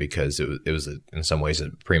picture, because it was in some ways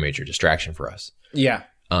a pretty major distraction for us. Yeah.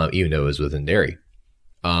 Even though it was within dairy.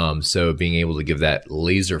 So being able to give that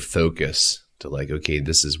laser focus to like, okay,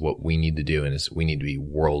 this is what we need to do, and we need to be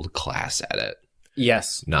world class at it.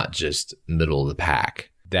 Yes. Not just middle of the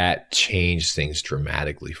pack. That changed things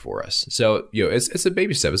dramatically for us. So, it's a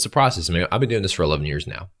baby step. It's a process. I mean, I've been doing this for 11 years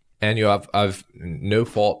now. And, I've no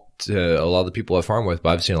fault to a lot of the people I farm with, but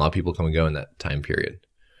I've seen a lot of people come and go in that time period.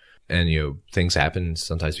 And, things happen.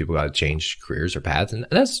 Sometimes people got to change careers or paths, and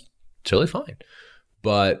that's totally fine.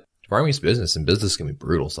 But farming is business, and business can be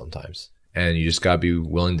brutal sometimes. And you just got to be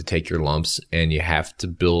willing to take your lumps, and you have to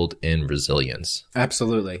build in resilience.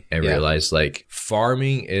 Absolutely. And realize like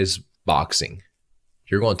farming is boxing.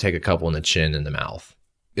 You're going to take a couple in the chin and the mouth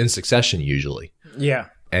in succession usually. Yeah.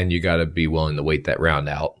 And you got to be willing to wait that round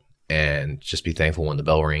out and just be thankful when the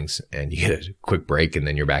bell rings and you get a quick break and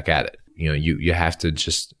then you're back at it. You have to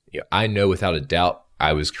just, I know without a doubt,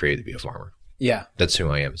 I was created to be a farmer. Yeah. That's who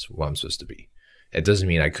I am. It's what I'm supposed to be. It doesn't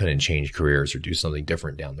mean I couldn't change careers or do something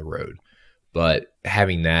different down the road. But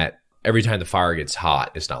having that, every time the fire gets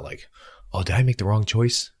hot, it's not like, oh, did I make the wrong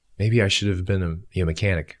choice? Maybe I should have been a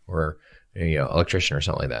mechanic or electrician or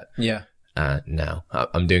something like that. Yeah. No,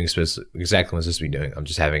 I'm doing exactly what I'm supposed to be doing. I'm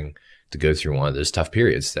just having to go through one of those tough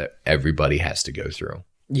periods that everybody has to go through.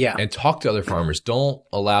 Yeah. And talk to other farmers. Don't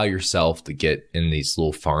allow yourself to get in these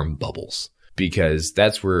little farm bubbles, because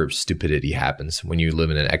that's where stupidity happens when you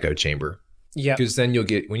live in an echo chamber. Yeah. Because then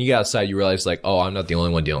when you get outside, you realize like, oh, I'm not the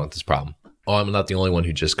only one dealing with this problem. Oh, I'm not the only one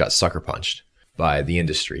who just got sucker punched by the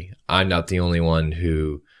industry. I'm not the only one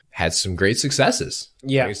who had some great successes.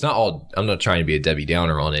 Yeah. Like, it's not all, I'm not trying to be a Debbie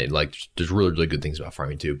Downer on it. Like, there's really, really good things about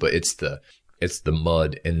farming too, but it's the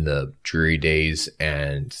mud and the dreary days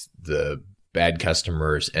and the bad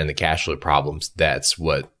customers and the cash flow problems. That's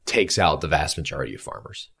what takes out the vast majority of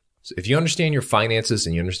farmers. So if you understand your finances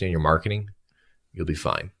and you understand your marketing, you'll be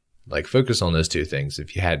fine. Like, focus on those two things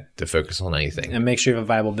if you had to focus on anything. And make sure you have a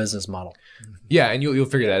viable business model. Yeah, and you'll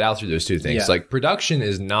figure that out through those two things. Yeah. Like, production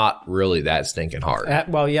is not really that stinking hard.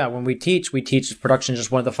 Well, yeah, when we teach production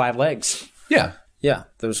just one of the 5 legs. Yeah. Yeah,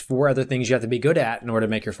 there's 4 other things you have to be good at in order to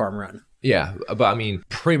make your farm run. Yeah, but I mean,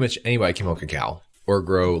 pretty much anybody can milk a cow or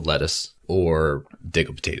grow lettuce or dig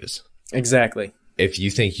up potatoes. Exactly. If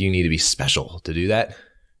you think you need to be special to do that,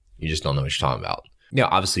 you just don't know what you're talking about. Now,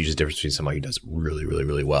 obviously, there's a difference between somebody who does really, really,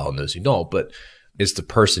 really well and those who don't, but it's the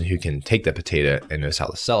person who can take that potato and knows how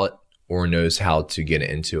to sell it, or knows how to get it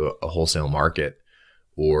into a wholesale market,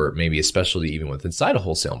 or maybe a specialty even with inside a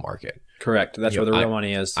wholesale market. Correct. That's where the real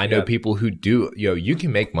money is. I know people who do, you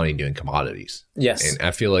can make money doing commodities. Yes. And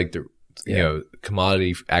I feel like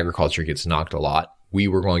commodity agriculture gets knocked a lot. We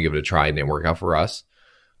were going to give it a try and it didn't work out for us.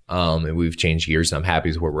 And we've changed gears and I'm happy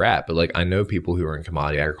with where we're at. But like, I know people who are in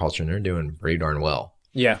commodity agriculture and they're doing pretty darn well.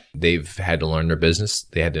 Yeah. They've had to learn their business.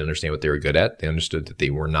 They had to understand what they were good at. They understood that they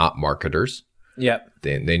were not marketers. Yeah.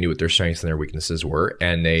 They knew what their strengths and their weaknesses were.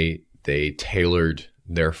 And they tailored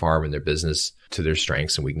their farm and their business to their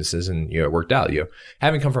strengths and weaknesses. And, it worked out.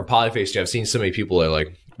 Having come from Polyface, I've seen so many people that are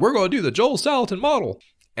like, we're going to do the Joel Salatin model.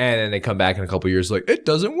 And then they come back in a couple of years like, it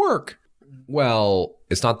doesn't work. Well,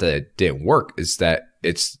 it's not that it didn't work. It's that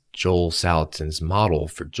it's Joel Salatin's model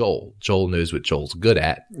for Joel. Joel knows what Joel's good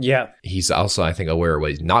at. Yeah. He's also, I think, aware of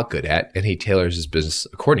what he's not good at, and he tailors his business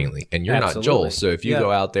accordingly. And you're not Joel. So if you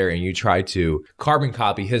go out there and you try to carbon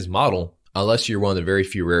copy his model, unless you're one of the very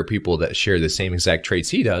few rare people that share the same exact traits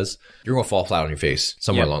he does, you're going to fall flat on your face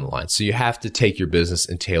somewhere along the line. So you have to take your business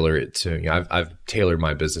and tailor it to, I've tailored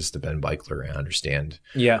my business to Ben Beichler and I understand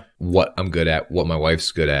what I'm good at, what my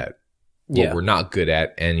wife's good at, what we're not good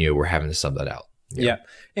at, and we're having to sub that out. Yeah.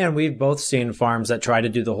 And we've both seen farms that try to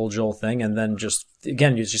do the whole Joel thing and then just,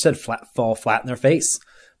 again, as you said, fall flat in their face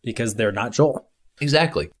because they're not Joel.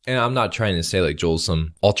 Exactly. And I'm not trying to say like Joel's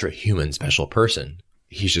some ultra human special person.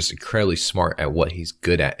 He's just incredibly smart at what he's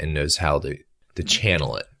good at and knows how to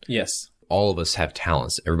channel it. Yes. All of us have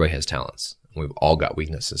talents. Everybody has talents. We've all got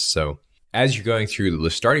weaknesses. So as you're going through the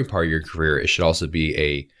starting part of your career, it should also be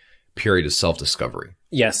a period of self-discovery.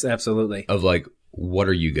 Yes, absolutely. Of like, what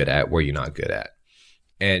are you good at? What are you not good at?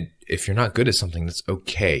 And if you're not good at something, that's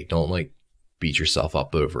okay. Don't like beat yourself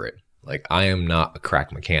up over it. Like, I am not a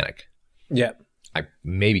crack mechanic. Yeah. I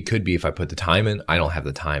maybe could be if I put the time in. I don't have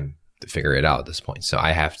the time to figure it out at this point. So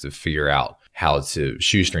I have to figure out how to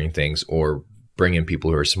shoestring things or bring in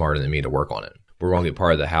people who are smarter than me to work on it. We're going to get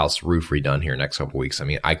part of the house roof redone here next couple of weeks. I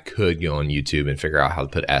mean, I could go on YouTube and figure out how to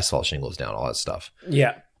put asphalt shingles down, all that stuff.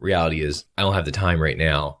 Yeah. Reality is I don't have the time right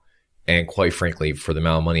now. And quite frankly, for the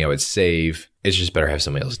amount of money I would save, it's just better to have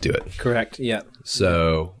somebody else do it. Correct. Yeah.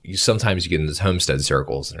 So sometimes you get in these homestead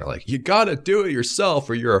circles and they're like, you got to do it yourself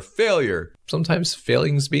or you're a failure. Sometimes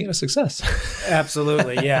failing is being a success.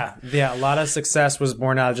 Absolutely. Yeah. Yeah. A lot of success was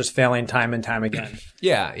born out of just failing time and time again.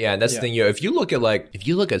 Yeah. Yeah. And that's the thing. If you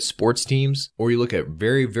look at sports teams or you look at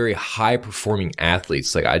very, very high performing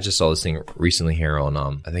athletes, like I just saw this thing recently here on,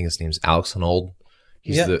 I think his name's Alex Honnold.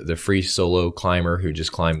 He's the free solo climber who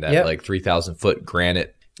just climbed that like 3,000 foot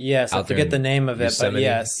granite. Yes, I forget the name of it, Yosemite. but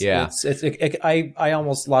yes. Yeah. I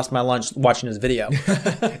almost lost my lunch watching his video.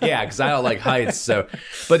 Yeah, because I don't like heights. So,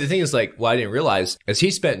 but the thing is like, what I didn't realize is he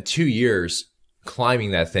spent 2 years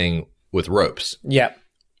climbing that thing with ropes. Yeah.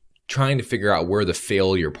 Trying to figure out where the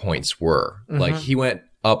failure points were. Mm-hmm. Like he went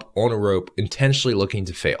up on a rope intentionally looking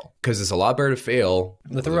to fail because it's a lot better to fail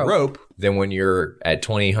with a rope than when you're at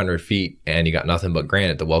 2,800 feet and you got nothing but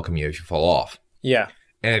granite to welcome you if you fall off. Yeah.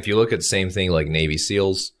 And if you look at the same thing like Navy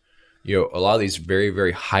SEALs, a lot of these very,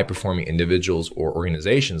 very high performing individuals or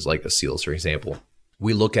organizations like the SEALs, for example,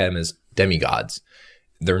 we look at them as demigods.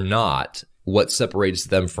 they're not. What separates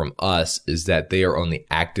them from us is that they are on the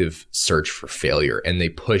active search for failure, and they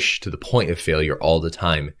push to the point of failure all the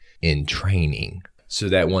time in training, so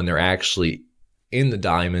that when they're actually in the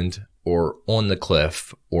diamond or on the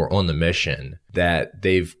cliff or on the mission, that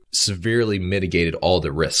they've severely mitigated all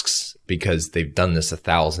the risks because they've done this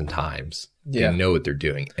 1,000 times. They know what they're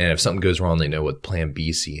doing. And if something goes wrong, they know what plan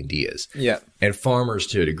B, C, and D is. Yeah. And farmers,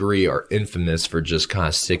 to a degree, are infamous for just kind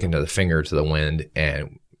of sticking to the finger to the wind.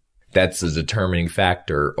 And that's the determining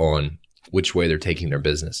factor on which way they're taking their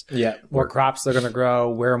business. Yeah. What crops they're going to grow,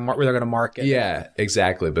 where they're going to market. Yeah,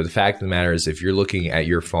 exactly. But the fact of the matter is, if you're looking at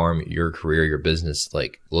your farm, your career, your business,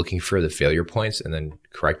 like looking for the failure points and then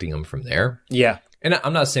correcting them from there. Yeah. And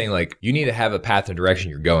I'm not saying like you need to have a path and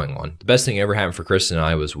direction you're going on. The best thing ever happened for Kristen and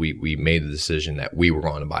I was we made the decision that we were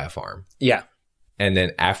going to buy a farm. Yeah. And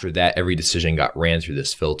then after that, every decision got ran through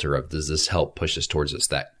this filter of, does this help push us towards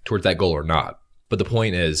that goal or not? But the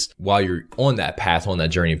point is, while you're on that path, on that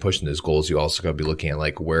journey, pushing those goals, you also got to be looking at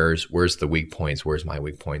like, where's the weak points? Where's my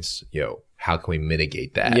weak points? How can we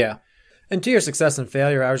mitigate that? Yeah. And to your success and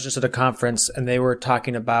failure, I was just at a conference and they were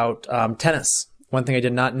talking about tennis. One thing I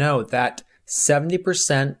did not know, that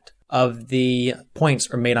 70% of the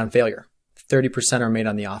points are made on failure. 30% are made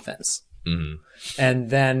on the offense. Mm-hmm. And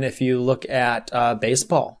then if you look at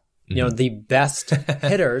baseball, the best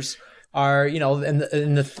hitters are, in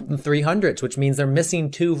the 300s, which means they're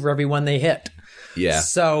missing 2 for every 1 they hit. Yeah.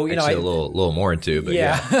 So, actually, a little more than 2, but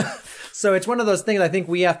yeah. So it's one of those things I think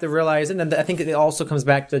we have to realize, and I think it also comes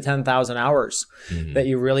back to the 10,000 hours that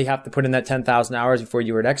you really have to put in that 10,000 hours before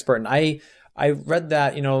you were an expert. And I read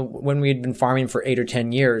that, when we had been farming for 8 or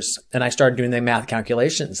 10 years, and I started doing the math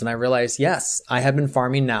calculations, and I realized, yes, I have been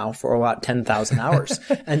farming now for about 10,000 hours.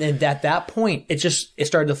 And then at that point, it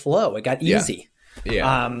started to flow. It got easy. Yeah.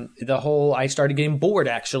 I started getting bored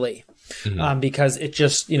actually, because it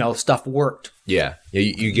just, stuff worked. Yeah.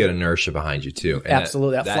 You get inertia behind you too. And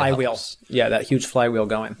absolutely. That flywheel. Helps. Yeah. That huge flywheel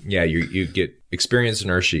going. Yeah. You get experience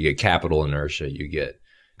inertia, you get capital inertia, you get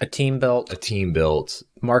a team built,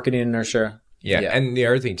 marketing inertia. Yeah. And the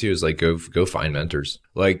other thing too is like, go find mentors.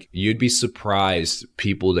 Like, you'd be surprised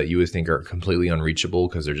people that you would think are completely unreachable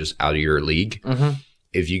because they're just out of your league. Mm-hmm.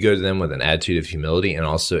 If you go to them with an attitude of humility and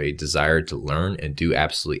also a desire to learn and do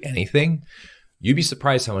absolutely anything, you'd be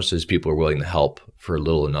surprised how much those people are willing to help for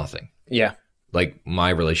little or nothing. Yeah. Like my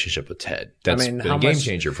relationship with Ted. That's been a game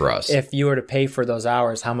changer for us. If you were to pay for those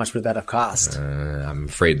hours, how much would that have cost? I'm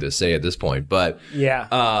afraid to say at this point, but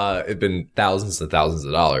it'd been thousands and thousands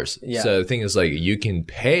of dollars. Yeah. So the thing is, like, you can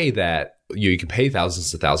pay that. You can pay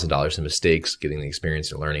thousands of $1,000s in mistakes, getting the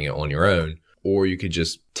experience and learning it on your own. Or you could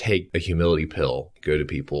just take a humility pill, go to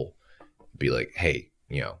people, be like, hey,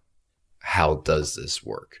 how does this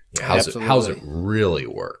work? How's it really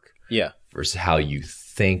work? Yeah. Versus how you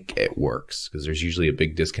think it works. Because there's usually a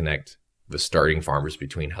big disconnect with starting farmers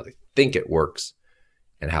between how they think it works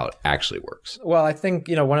and how it actually works. Well, I think,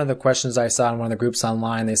 one of the questions I saw in one of the groups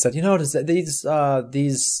online, they said, does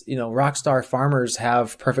these rock star farmers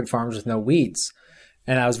have perfect farms with no weeds?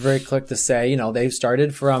 And I was very quick to say, they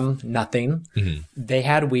started from nothing. Mm-hmm. They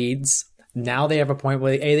had weeds. Now they have a point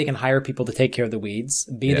where A, they can hire people to take care of the weeds.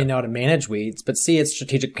 B, they know how to manage weeds. But C, it's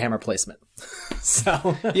strategic camera placement.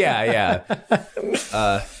 So yeah.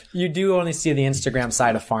 You do only see the Instagram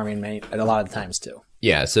side of farming, mate, a lot of times too.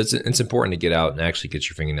 Yeah, so it's important to get out and actually get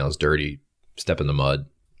your fingernails dirty, step in the mud,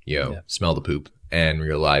 smell the poop, and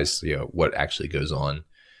realize what actually goes on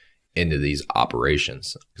into these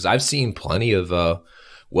operations. Because I've seen plenty of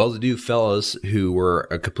well-to-do fellows who were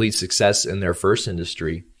a complete success in their first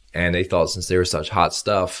industry, and they thought since they were such hot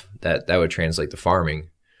stuff that would translate to farming.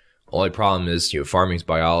 Only problem is, farming's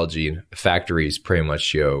biology, and factories pretty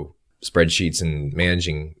much spreadsheets and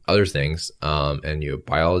managing other things, and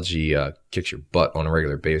biology kicks your butt on a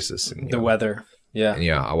regular basis. And, the weather, yeah, and,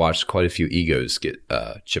 I watched quite a few egos get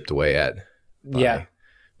chipped away at.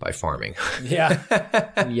 By farming. Yeah.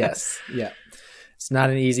 Yes. Yeah. It's not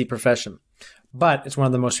an easy profession, but it's one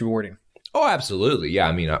of the most rewarding. Oh, absolutely. Yeah.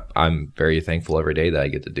 I mean, I'm very thankful every day that I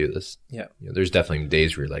get to do this. Yeah. There's definitely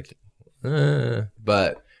days where you're like,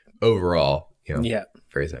 but overall,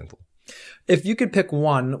 very thankful. If you could pick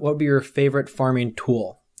one, what would be your favorite farming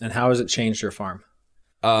tool and how has it changed your farm?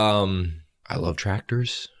 I love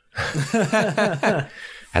tractors.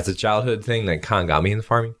 That's a childhood thing that kind of got me into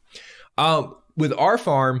farming. With our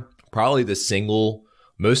farm, probably the single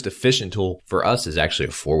most efficient tool for us is actually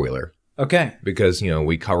a four-wheeler. Okay. Because,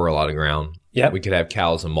 we cover a lot of ground. Yeah. We could have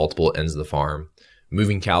cows on multiple ends of the farm.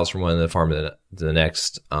 Moving cows from one end of the farm to the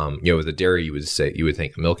next. With a dairy, you would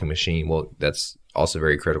think a milking machine. Well, that's also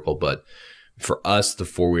very critical. But for us, the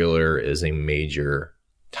four-wheeler is a major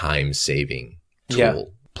time-saving tool. Yeah.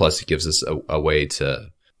 Plus, it gives us a way to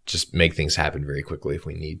just make things happen very quickly if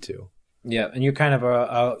we need to. Yeah, and you're kind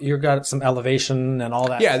of you've got some elevation and all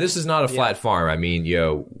that. Yeah, this is not a flat farm. I mean,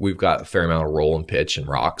 we've got a fair amount of roll and pitch and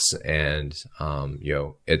rocks, and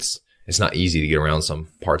it's not easy to get around some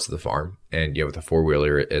parts of the farm. And with a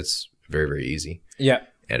 4-wheeler, it's very, very easy. Yeah,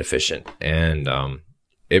 and efficient, and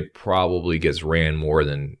it probably gets ran more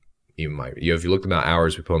than you might. If you look at the amount of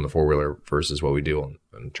hours we put on the 4-wheeler versus what we do on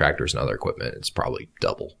tractors and other equipment, it's probably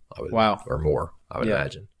double. Or more. I would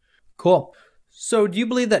imagine. Cool. So do you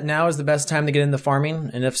believe that now is the best time to get into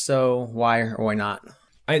farming? And if so, why or why not?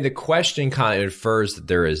 I mean, the question kind of infers that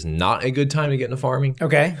there is not a good time to get into farming.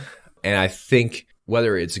 Okay. And I think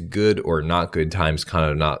whether it's good or not good times kind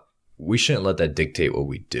of not, we shouldn't let that dictate what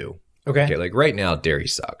we do. Okay. Like right now, dairy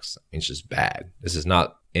sucks. It's just bad. This is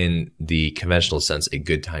not, in the conventional sense, a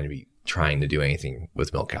good time to be trying to do anything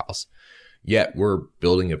with milk cows. Yet we're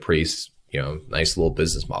building a pretty, nice little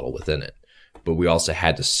business model within it. But we also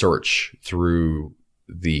had to search through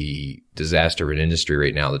the disaster of an industry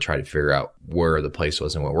right now to try to figure out where the place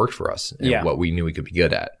was and what worked for us and what we knew we could be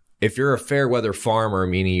good at. If you're a fair weather farmer,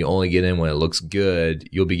 meaning you only get in when it looks good,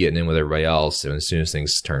 you'll be getting in with everybody else. And as soon as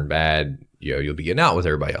things turn bad, you'll be getting out with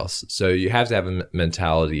everybody else. So you have to have a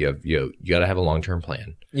mentality of, you got to have a long-term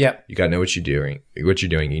plan. Yeah. You got to know what you're doing.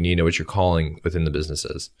 You need to know what your calling within the business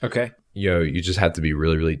is. Okay. You just have to be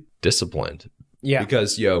really, really disciplined. Yeah.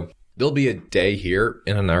 Because, there'll be a day here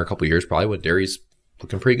in another couple of years, probably, when dairy's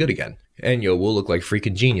looking pretty good again. And, we'll look like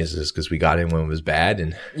freaking geniuses because we got in when it was bad.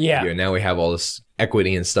 And now we have all this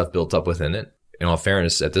equity and stuff built up within it. In all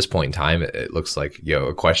fairness, at this point in time, it looks like,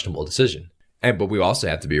 a questionable decision. But we also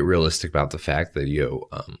have to be realistic about the fact that,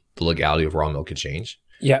 the legality of raw milk could change.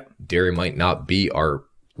 Yeah. Dairy might not be our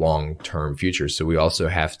long-term future. So we also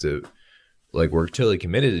have to, we're totally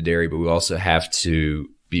committed to dairy, but we also have to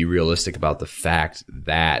be realistic about the fact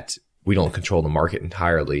that we don't control the market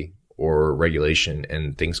entirely or regulation,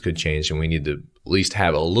 and things could change, and we need to at least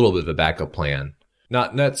have a little bit of a backup plan.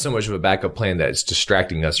 Not so much of a backup plan that it's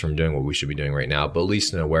distracting us from doing what we should be doing right now, but at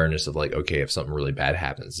least an awareness of okay, if something really bad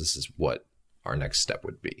happens, this is what our next step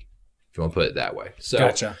would be, if you want to put it that way. So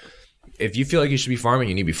gotcha. If you feel like you should be farming,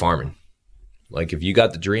 you need to be farming. If you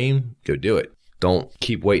got the dream, go do it. Don't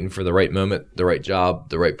keep waiting for the right moment, the right job,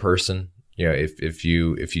 the right person. If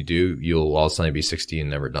you do, you'll all of a sudden be 60 and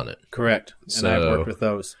never done it. Correct. And I've worked with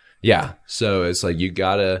those. Yeah. So it's you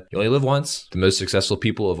only live once. The most successful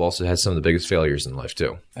people have also had some of the biggest failures in life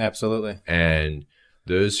too. Absolutely. And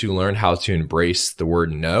those who learn how to embrace the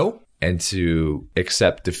word no and to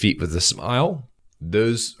accept defeat with a smile,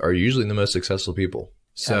 those are usually the most successsul people.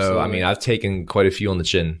 So, absolutely. I mean, I've taken quite a few on the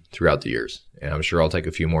chin throughout the years, and I'm sure I'll take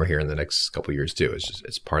a few more here in the next couple of years too.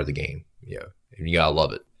 It's part of the game. And you gotta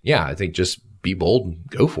love it. Yeah, I think just be bold and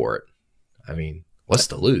go for it. I mean, what's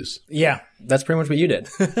to lose? Yeah, that's pretty much what you did.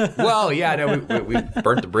 Well, yeah, no, we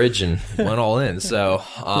burnt the bridge and went all in. So,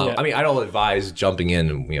 I mean, I don't advise jumping in,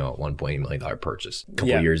 at one point, $1 million purchase. A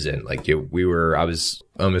couple of years in, I was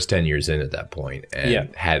almost 10 years in at that point, and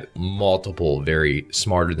had multiple very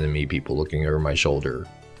smarter than me people looking over my shoulder,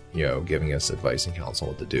 giving us advice and counsel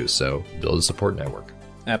on what to do. So build a support network.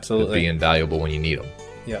 Absolutely. Be invaluable when you need them.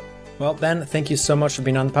 Yeah. Well, Ben, thank you so much for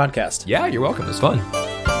being on the podcast. Yeah, you're welcome. It was fun.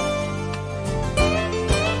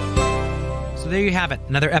 So there you have it,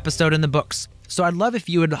 another episode in the books. So I'd love if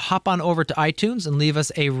you would hop on over to iTunes and leave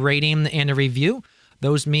us a rating and a review.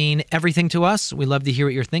 Those mean everything to us. We love to hear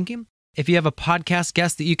what you're thinking. If you have a podcast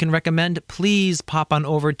guest that you can recommend, please pop on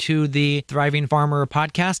over to the Thriving Farmer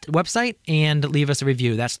Podcast website and leave us a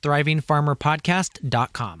review. That's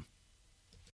thrivingfarmerpodcast.com.